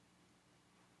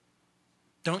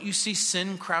 Don't you see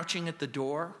sin crouching at the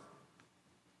door?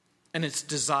 And its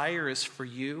desire is for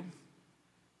you?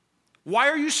 Why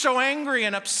are you so angry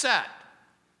and upset?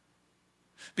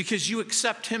 Because you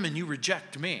accept him and you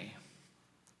reject me.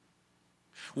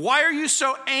 Why are you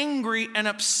so angry and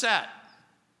upset?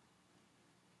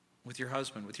 with your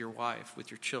husband, with your wife,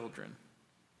 with your children,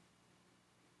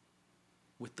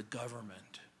 with the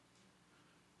government.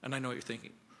 And I know what you're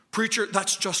thinking, preacher,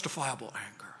 that's justifiable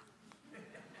anger.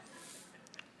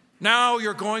 Now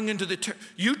you're going into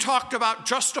you talked about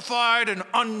justified and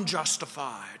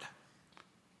unjustified.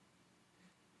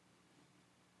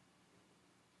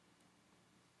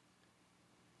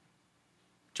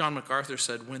 John MacArthur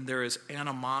said, when there is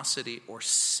animosity or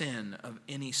sin of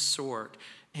any sort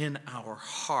in our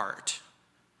heart,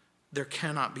 there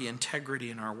cannot be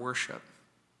integrity in our worship.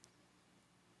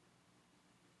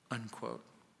 Unquote.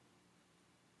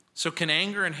 So can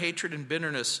anger and hatred and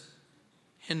bitterness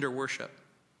hinder worship?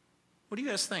 What do you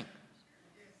guys think?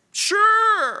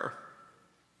 Sure.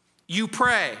 You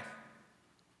pray.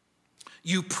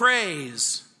 You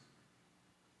praise.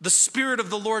 The Spirit of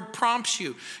the Lord prompts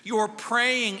you. You're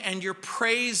praying and you're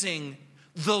praising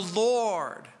the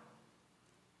Lord.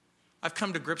 I've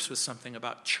come to grips with something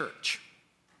about church.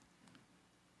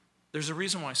 There's a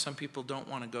reason why some people don't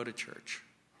want to go to church.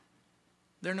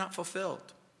 They're not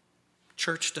fulfilled.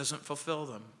 Church doesn't fulfill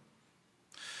them.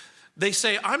 They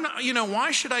say,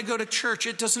 why should I go to church?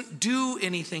 It doesn't do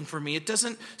anything for me. It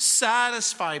doesn't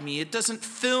satisfy me. It doesn't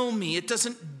fill me. It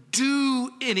doesn't do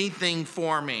anything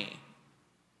for me.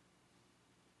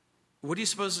 What do you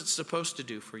suppose it's supposed to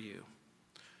do for you?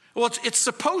 Well, it's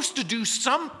supposed to do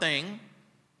something.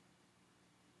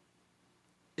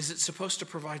 Is it supposed to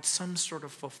provide some sort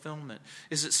of fulfillment?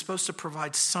 Is it supposed to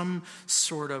provide some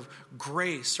sort of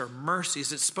grace or mercy?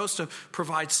 Is it supposed to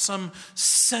provide some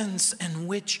sense in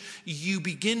which you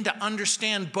begin to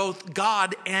understand both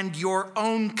God and your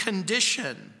own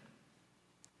condition?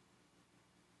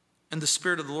 And the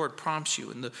Spirit of the Lord prompts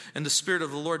you, and the Spirit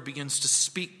of the Lord begins to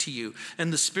speak to you,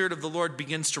 and the Spirit of the Lord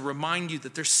begins to remind you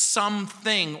that there's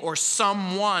something or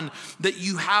someone that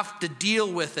you have to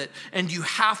deal with it, and you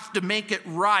have to make it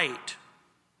right.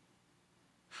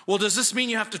 Well, does this mean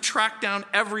you have to track down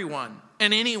everyone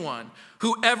and anyone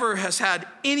who ever has had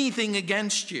anything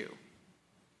against you?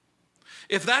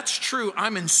 If that's true,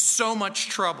 I'm in so much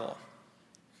trouble.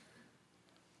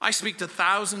 I speak to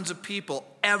thousands of people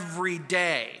every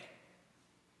day,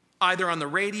 either on the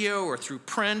radio or through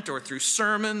print or through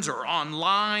sermons or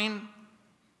online.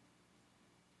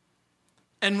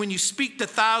 And when you speak to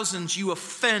thousands, you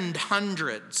offend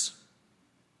hundreds.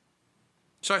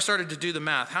 So I started to do the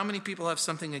math. How many people have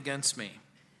something against me?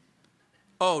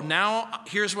 Oh, now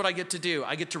here's what I get to do.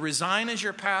 I get to resign as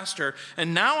your pastor,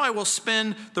 and now I will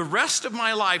spend the rest of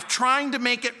my life trying to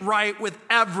make it right with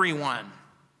everyone.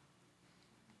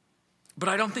 But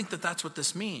I don't think that that's what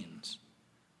this means.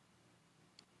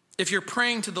 If you're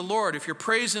praying to the Lord, if you're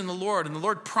praising the Lord, and the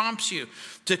Lord prompts you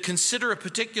to consider a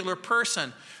particular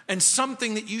person and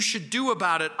something that you should do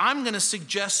about it, I'm going to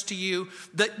suggest to you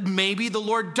that maybe the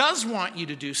Lord does want you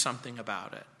to do something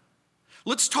about it.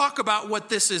 Let's talk about what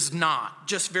this is not,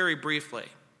 just very briefly.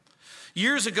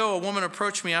 Years ago, a woman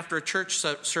approached me after a church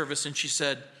service, and she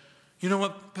said, "You know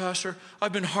what, Pastor?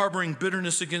 I've been harboring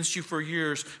bitterness against you for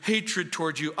years, hatred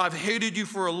towards you. I've hated you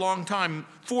for a long time,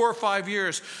 4 or 5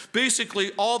 years.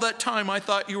 Basically, all that time I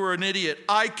thought you were an idiot.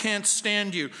 I can't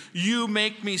stand you. You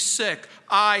make me sick.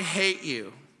 I hate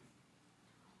you.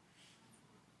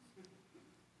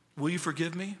 Will you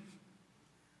forgive me?"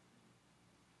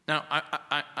 Now,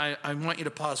 I want you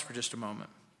to pause for just a moment.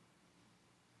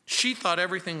 She thought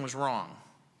everything was wrong.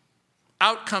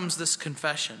 Out comes this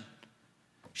confession.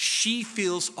 She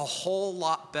feels a whole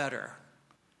lot better.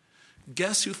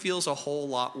 Guess who feels a whole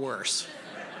lot worse?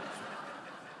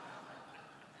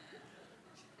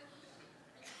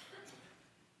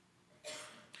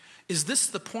 Is this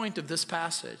the point of this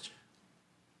passage?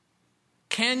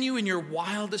 Can you in your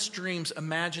wildest dreams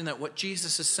imagine that what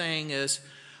Jesus is saying is,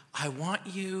 I want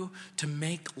you to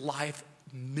make life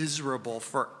miserable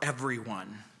for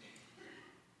everyone?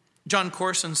 John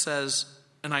Corson says,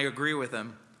 and I agree with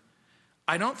him,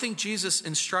 I don't think Jesus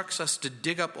instructs us to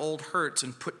dig up old hurts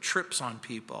and put trips on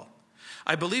people.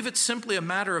 I believe it's simply a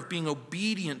matter of being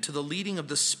obedient to the leading of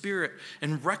the Spirit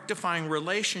and rectifying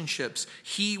relationships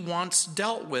He wants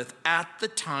dealt with at the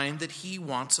time that He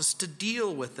wants us to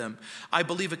deal with them. I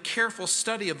believe a careful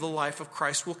study of the life of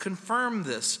Christ will confirm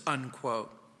this,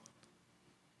 unquote.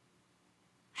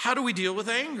 How do we deal with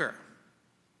anger?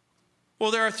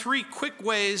 Well, there are 3 quick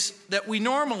ways that we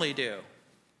normally do.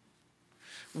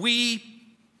 We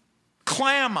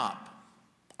clam up.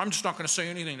 I'm just not going to say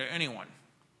anything to anyone.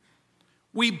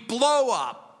 We blow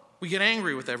up. We get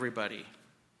angry with everybody.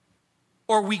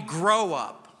 Or we grow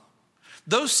up.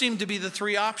 Those seem to be the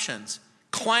 3 options.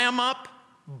 Clam up,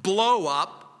 blow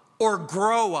up, or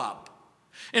grow up.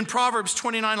 In Proverbs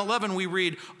 29:11, we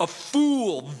read, a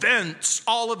fool vents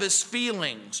all of his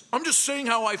feelings. I'm just saying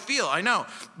how I feel. I know.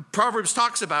 Proverbs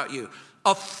talks about you.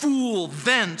 A fool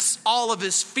vents all of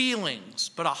his feelings,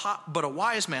 but a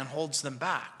wise man holds them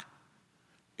back.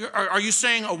 Are you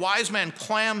saying a wise man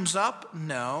clams up?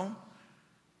 No.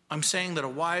 I'm saying that a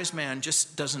wise man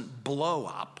just doesn't blow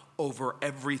up over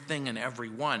everything and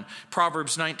everyone.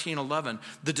 Proverbs 19:11,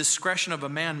 the discretion of a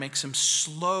man makes him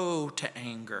slow to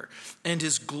anger, and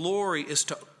his glory is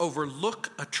to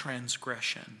overlook a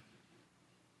transgression.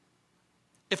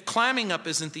 If clamming up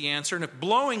isn't the answer, and if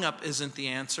blowing up isn't the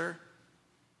answer,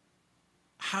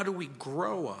 how do we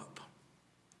grow up?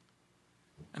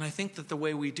 And I think that the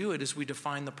way we do it is we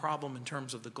define the problem in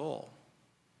terms of the goal.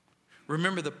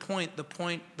 Remember, the point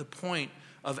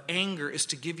of anger is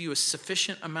to give you a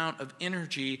sufficient amount of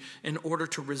energy in order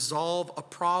to resolve a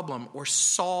problem or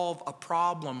solve a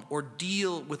problem or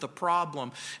deal with a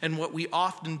problem. And what we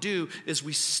often do is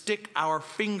we stick our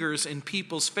fingers in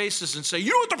people's faces and say,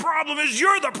 you know what the problem is?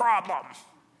 You're the problem.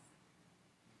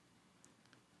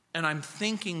 And I'm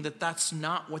thinking that that's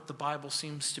not what the Bible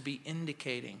seems to be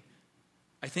indicating.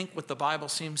 I think what the Bible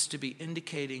seems to be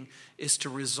indicating is to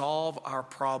resolve our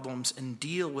problems and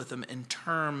deal with them in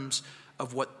terms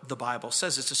of what the Bible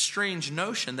says. It's a strange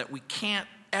notion that we can't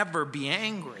ever be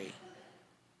angry.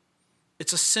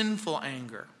 It's a sinful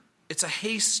anger. It's a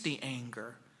hasty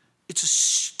anger. It's a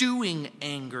stewing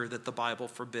anger that the Bible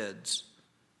forbids.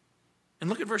 And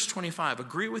look at verse 25.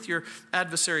 Agree with your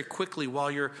adversary quickly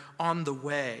while you're on the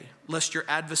way, lest your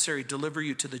adversary deliver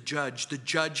you to the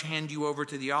judge hand you over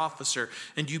to the officer,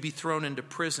 and you be thrown into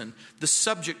prison. The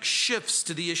subject shifts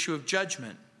to the issue of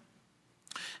judgment.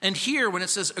 And here, when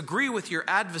it says agree with your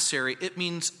adversary, it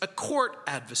means a court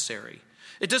adversary.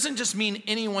 It doesn't just mean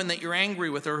anyone that you're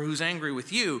angry with or who's angry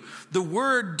with you. The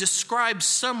word describes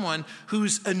someone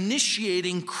who's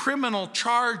initiating criminal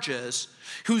charges,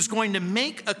 who's going to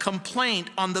make a complaint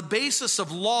on the basis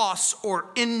of loss or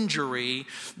injury.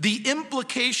 The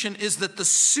implication is that the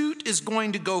suit is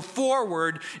going to go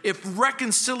forward if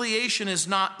reconciliation is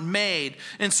not made.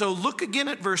 And so look again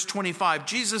at verse 25.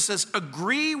 Jesus says,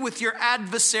 agree with your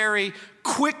adversary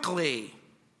quickly.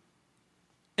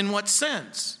 In what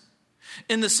sense?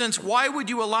 In the sense, why would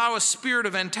you allow a spirit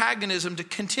of antagonism to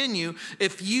continue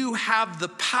if you have the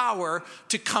power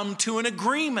to come to an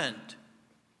agreement?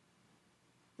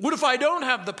 What if I don't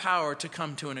have the power to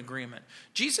come to an agreement?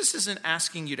 Jesus isn't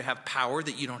asking you to have power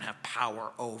that you don't have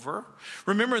power over.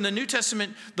 Remember, in the New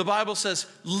Testament, the Bible says,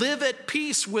 live at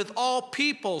peace with all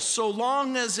people so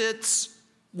long as it's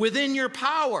within your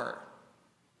power.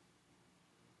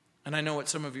 And I know what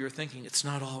some of you are thinking, it's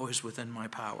not always within my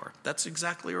power. That's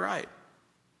exactly right.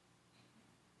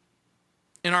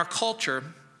 In our culture,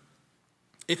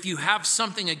 if you have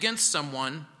something against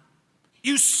someone,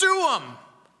 you sue them.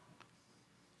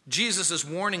 Jesus is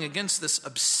warning against this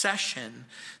obsession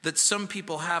that some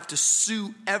people have to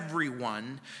sue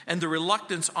everyone and the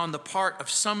reluctance on the part of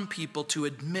some people to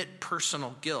admit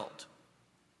personal guilt.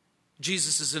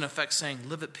 Jesus is in effect saying,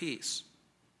 live at peace.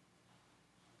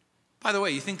 By the way,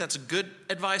 you think that's good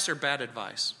advice or bad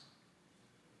advice?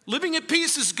 Living at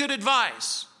peace is good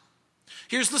advice.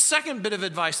 Here's the second bit of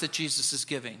advice that Jesus is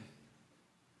giving.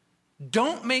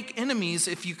 Don't make enemies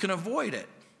if you can avoid it.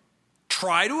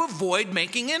 Try to avoid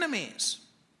making enemies.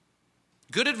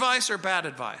 Good advice or bad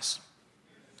advice?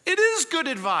 It is good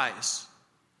advice.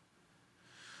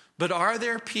 But are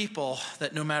there people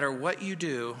that no matter what you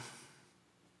do,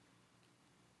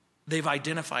 they've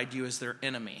identified you as their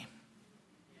enemy?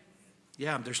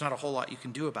 Yeah, there's not a whole lot you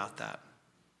can do about that.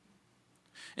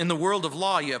 In the world of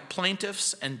law, you have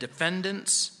plaintiffs and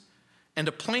defendants. And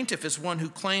a plaintiff is one who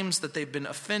claims that they've been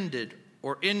offended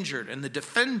or injured. And the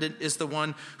defendant is the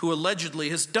one who allegedly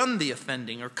has done the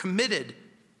offending or committed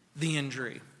the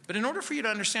injury. But in order for you to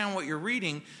understand what you're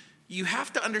reading, you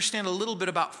have to understand a little bit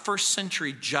about first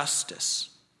century justice.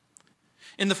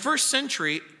 In the first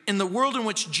century, in the world in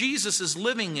which Jesus is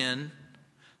living in,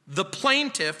 the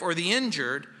plaintiff or the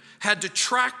injured had to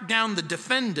track down the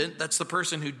defendant, that's the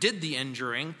person who did the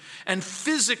injuring, and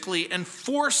physically and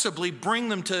forcibly bring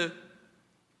them to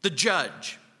the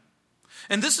judge.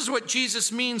 And this is what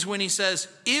Jesus means when he says,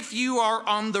 if you are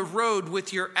on the road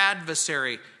with your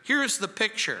adversary, here's the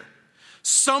picture.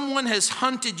 Someone has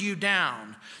hunted you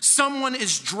down. Someone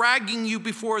is dragging you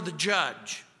before the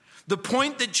judge. The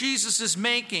point that Jesus is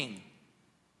making,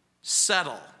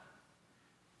 settle.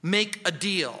 Make a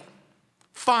deal.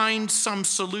 Find some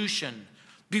solution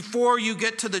before you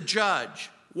get to the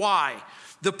judge. Why?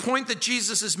 The point that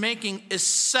Jesus is making is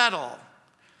settle.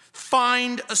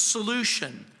 Find a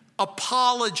solution.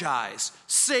 Apologize.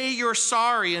 Say you're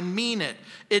sorry and mean it.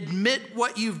 Admit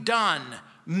what you've done.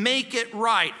 Make it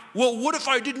right. Well, what if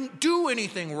I didn't do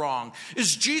anything wrong?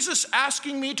 Is Jesus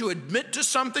asking me to admit to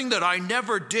something that I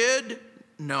never did?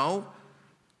 No,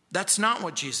 that's not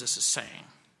what Jesus is saying.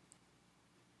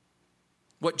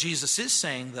 What Jesus is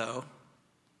saying, though,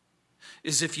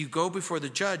 is if you go before the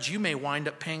judge, you may wind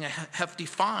up paying a hefty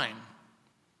fine.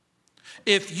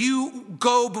 If you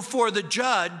go before the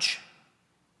judge,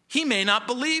 he may not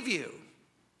believe you.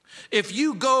 If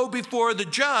you go before the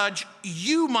judge,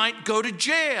 you might go to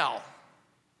jail.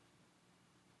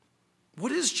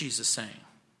 What is Jesus saying?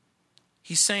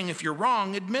 He's saying if you're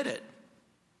wrong, admit it.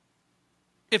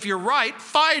 If you're right,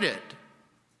 fight it.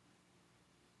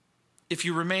 If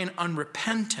you remain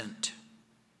unrepentant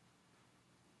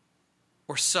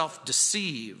or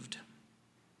self-deceived,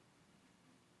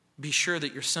 be sure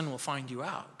that your sin will find you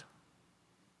out.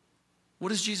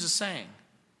 What is Jesus saying?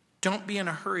 Don't be in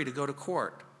a hurry to go to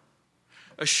court.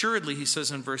 Assuredly, he says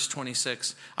in verse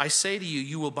 26, I say to you,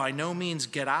 you will by no means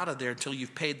get out of there until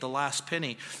you've paid the last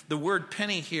penny. The word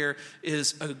penny here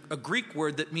is a Greek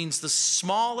word that means the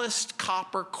smallest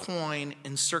copper coin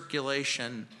in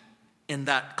circulation in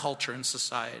that culture and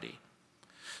society.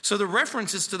 So the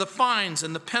reference is to the fines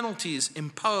and the penalties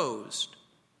imposed.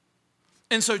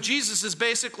 And so Jesus is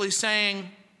basically saying,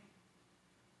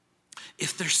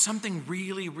 if there's something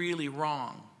really, really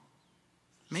wrong,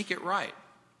 make it right.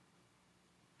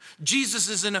 Jesus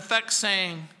is in effect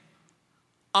saying,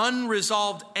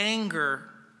 unresolved anger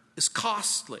is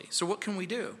costly. So what can we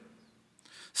do?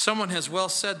 Someone has well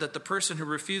said that the person who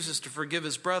refuses to forgive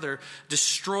his brother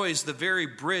destroys the very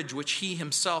bridge which he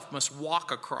himself must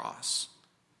walk across.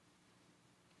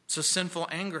 So sinful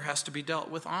anger has to be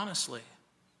dealt with honestly.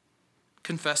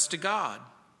 Confess to God.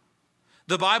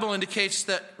 The Bible indicates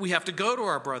that we have to go to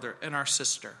our brother and our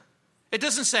sister. It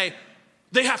doesn't say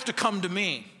they have to come to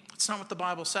me. That's not what the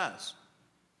Bible says.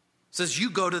 It says you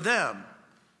go to them.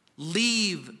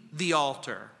 Leave the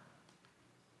altar.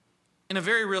 In a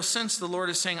very real sense, the Lord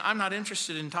is saying, I'm not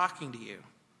interested in talking to you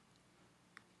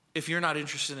if you're not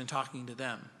interested in talking to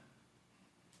them.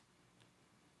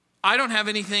 I don't have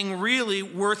anything really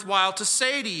worthwhile to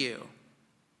say to you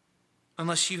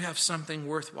unless you have something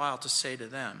worthwhile to say to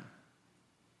them.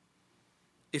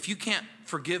 If you can't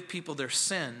forgive people their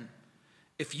sin,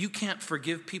 if you can't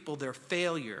forgive people their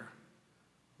failure,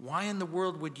 why in the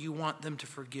world would you want them to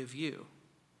forgive you?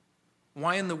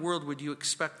 Why in the world would you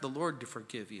expect the Lord to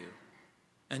forgive you?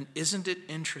 And isn't it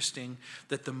interesting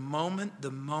that the moment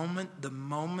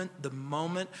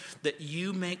that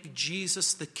you make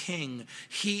Jesus the king,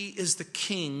 he is the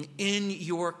king in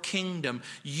your kingdom.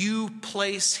 You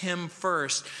place him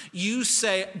first. You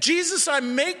say, Jesus,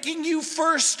 I'm making you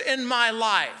first in my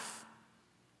life.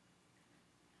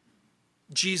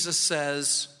 Jesus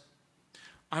says,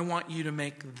 I want you to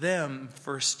make them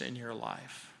first in your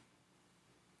life.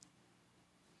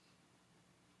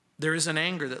 There is an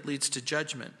anger that leads to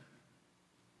judgment.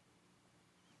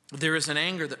 There is an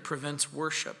anger that prevents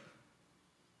worship.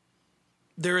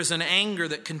 There is an anger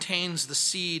that contains the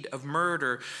seed of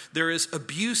murder. There is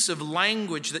abusive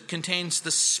language that contains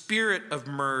the spirit of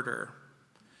murder.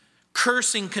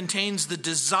 Cursing contains the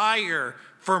desire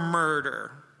for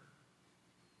murder.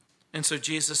 And so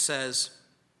Jesus says,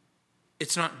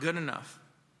 it's not good enough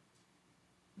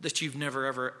that you've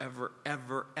never,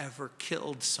 ever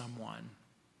killed someone.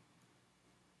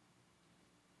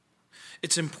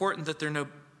 It's important that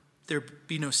there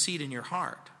be no seed in your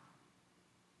heart.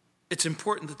 It's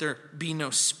important that there be no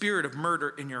spirit of murder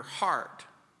in your heart.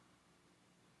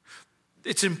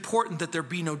 It's important that there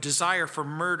be no desire for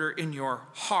murder in your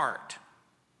heart.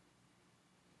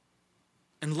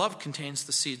 And love contains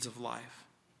the seeds of life.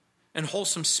 And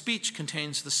wholesome speech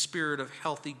contains the spirit of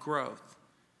healthy growth.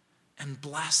 And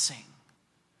blessing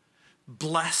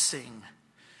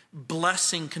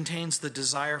contains the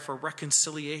desire for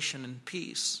reconciliation and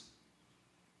peace.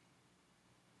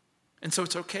 And so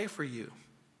it's okay for you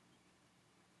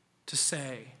to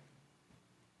say,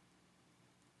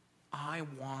 I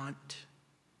want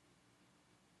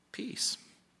peace.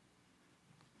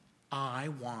 I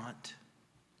want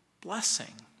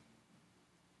blessing.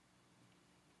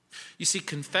 You see,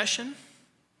 confession,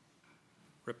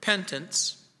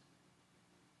 repentance,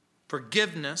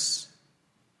 forgiveness,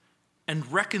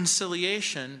 and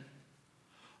reconciliation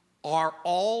are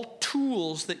all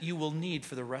tools that you will need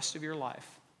for the rest of your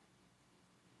life.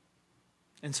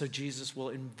 And so Jesus will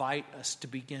invite us to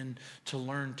begin to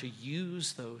learn to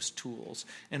use those tools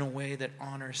in a way that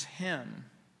honors him.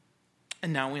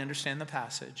 And now we understand the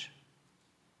passage.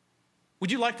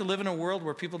 Would you like to live in a world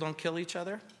where people don't kill each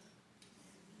other?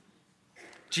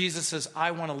 Jesus says,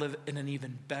 I want to live in an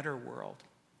even better world.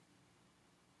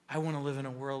 I want to live in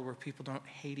a world where people don't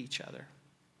hate each other.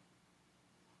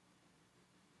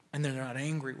 And they're not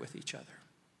angry with each other.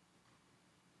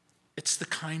 It's the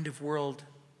kind of world,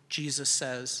 Jesus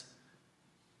says,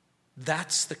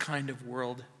 that's the kind of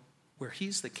world where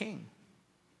he's the king.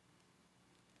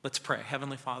 Let's pray.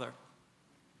 Heavenly Father,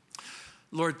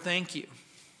 Lord, thank you.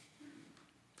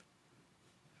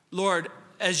 Lord,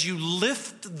 as you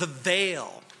lift the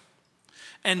veil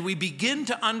and we begin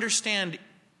to understand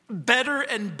better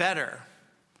and better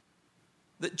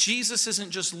that Jesus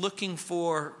isn't just looking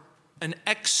for an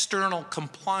external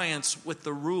compliance with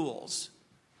the rules,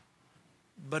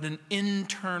 but an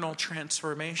internal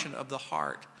transformation of the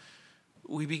heart,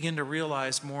 we begin to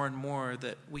realize more and more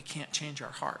that we can't change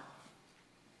our heart.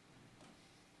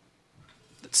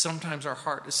 That sometimes our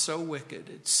heart is so wicked,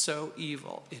 it's so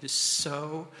evil, it is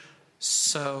so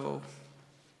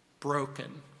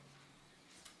broken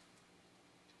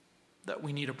that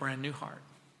we need a brand new heart.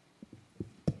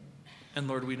 And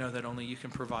Lord, we know that only you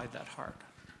can provide that heart.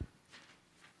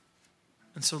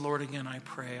 And so, Lord, again, I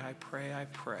pray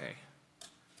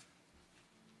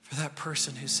for that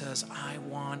person who says, I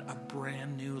want a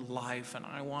brand new life and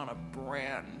I want a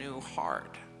brand new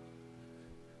heart.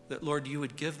 That, Lord, you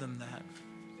would give them that.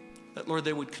 That, Lord,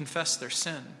 they would confess their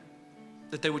sin.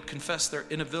 That they would confess their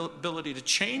inability to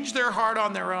change their heart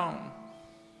on their own.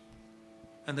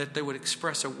 And that they would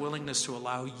express a willingness to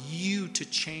allow you to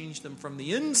change them from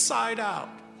the inside out.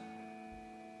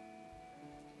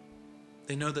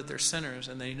 They know that they're sinners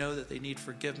and they know that they need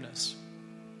forgiveness.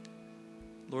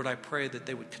 Lord, I pray that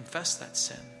they would confess that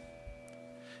sin.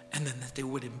 And then that they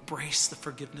would embrace the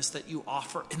forgiveness that you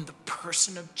offer in the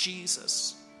person of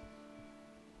Jesus.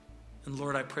 And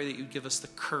Lord, I pray that you give us the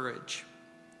courage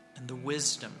and the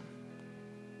wisdom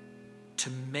to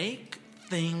make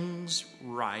things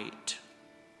right.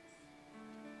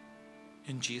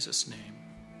 In Jesus' name,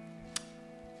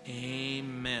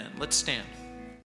 amen. Let's stand.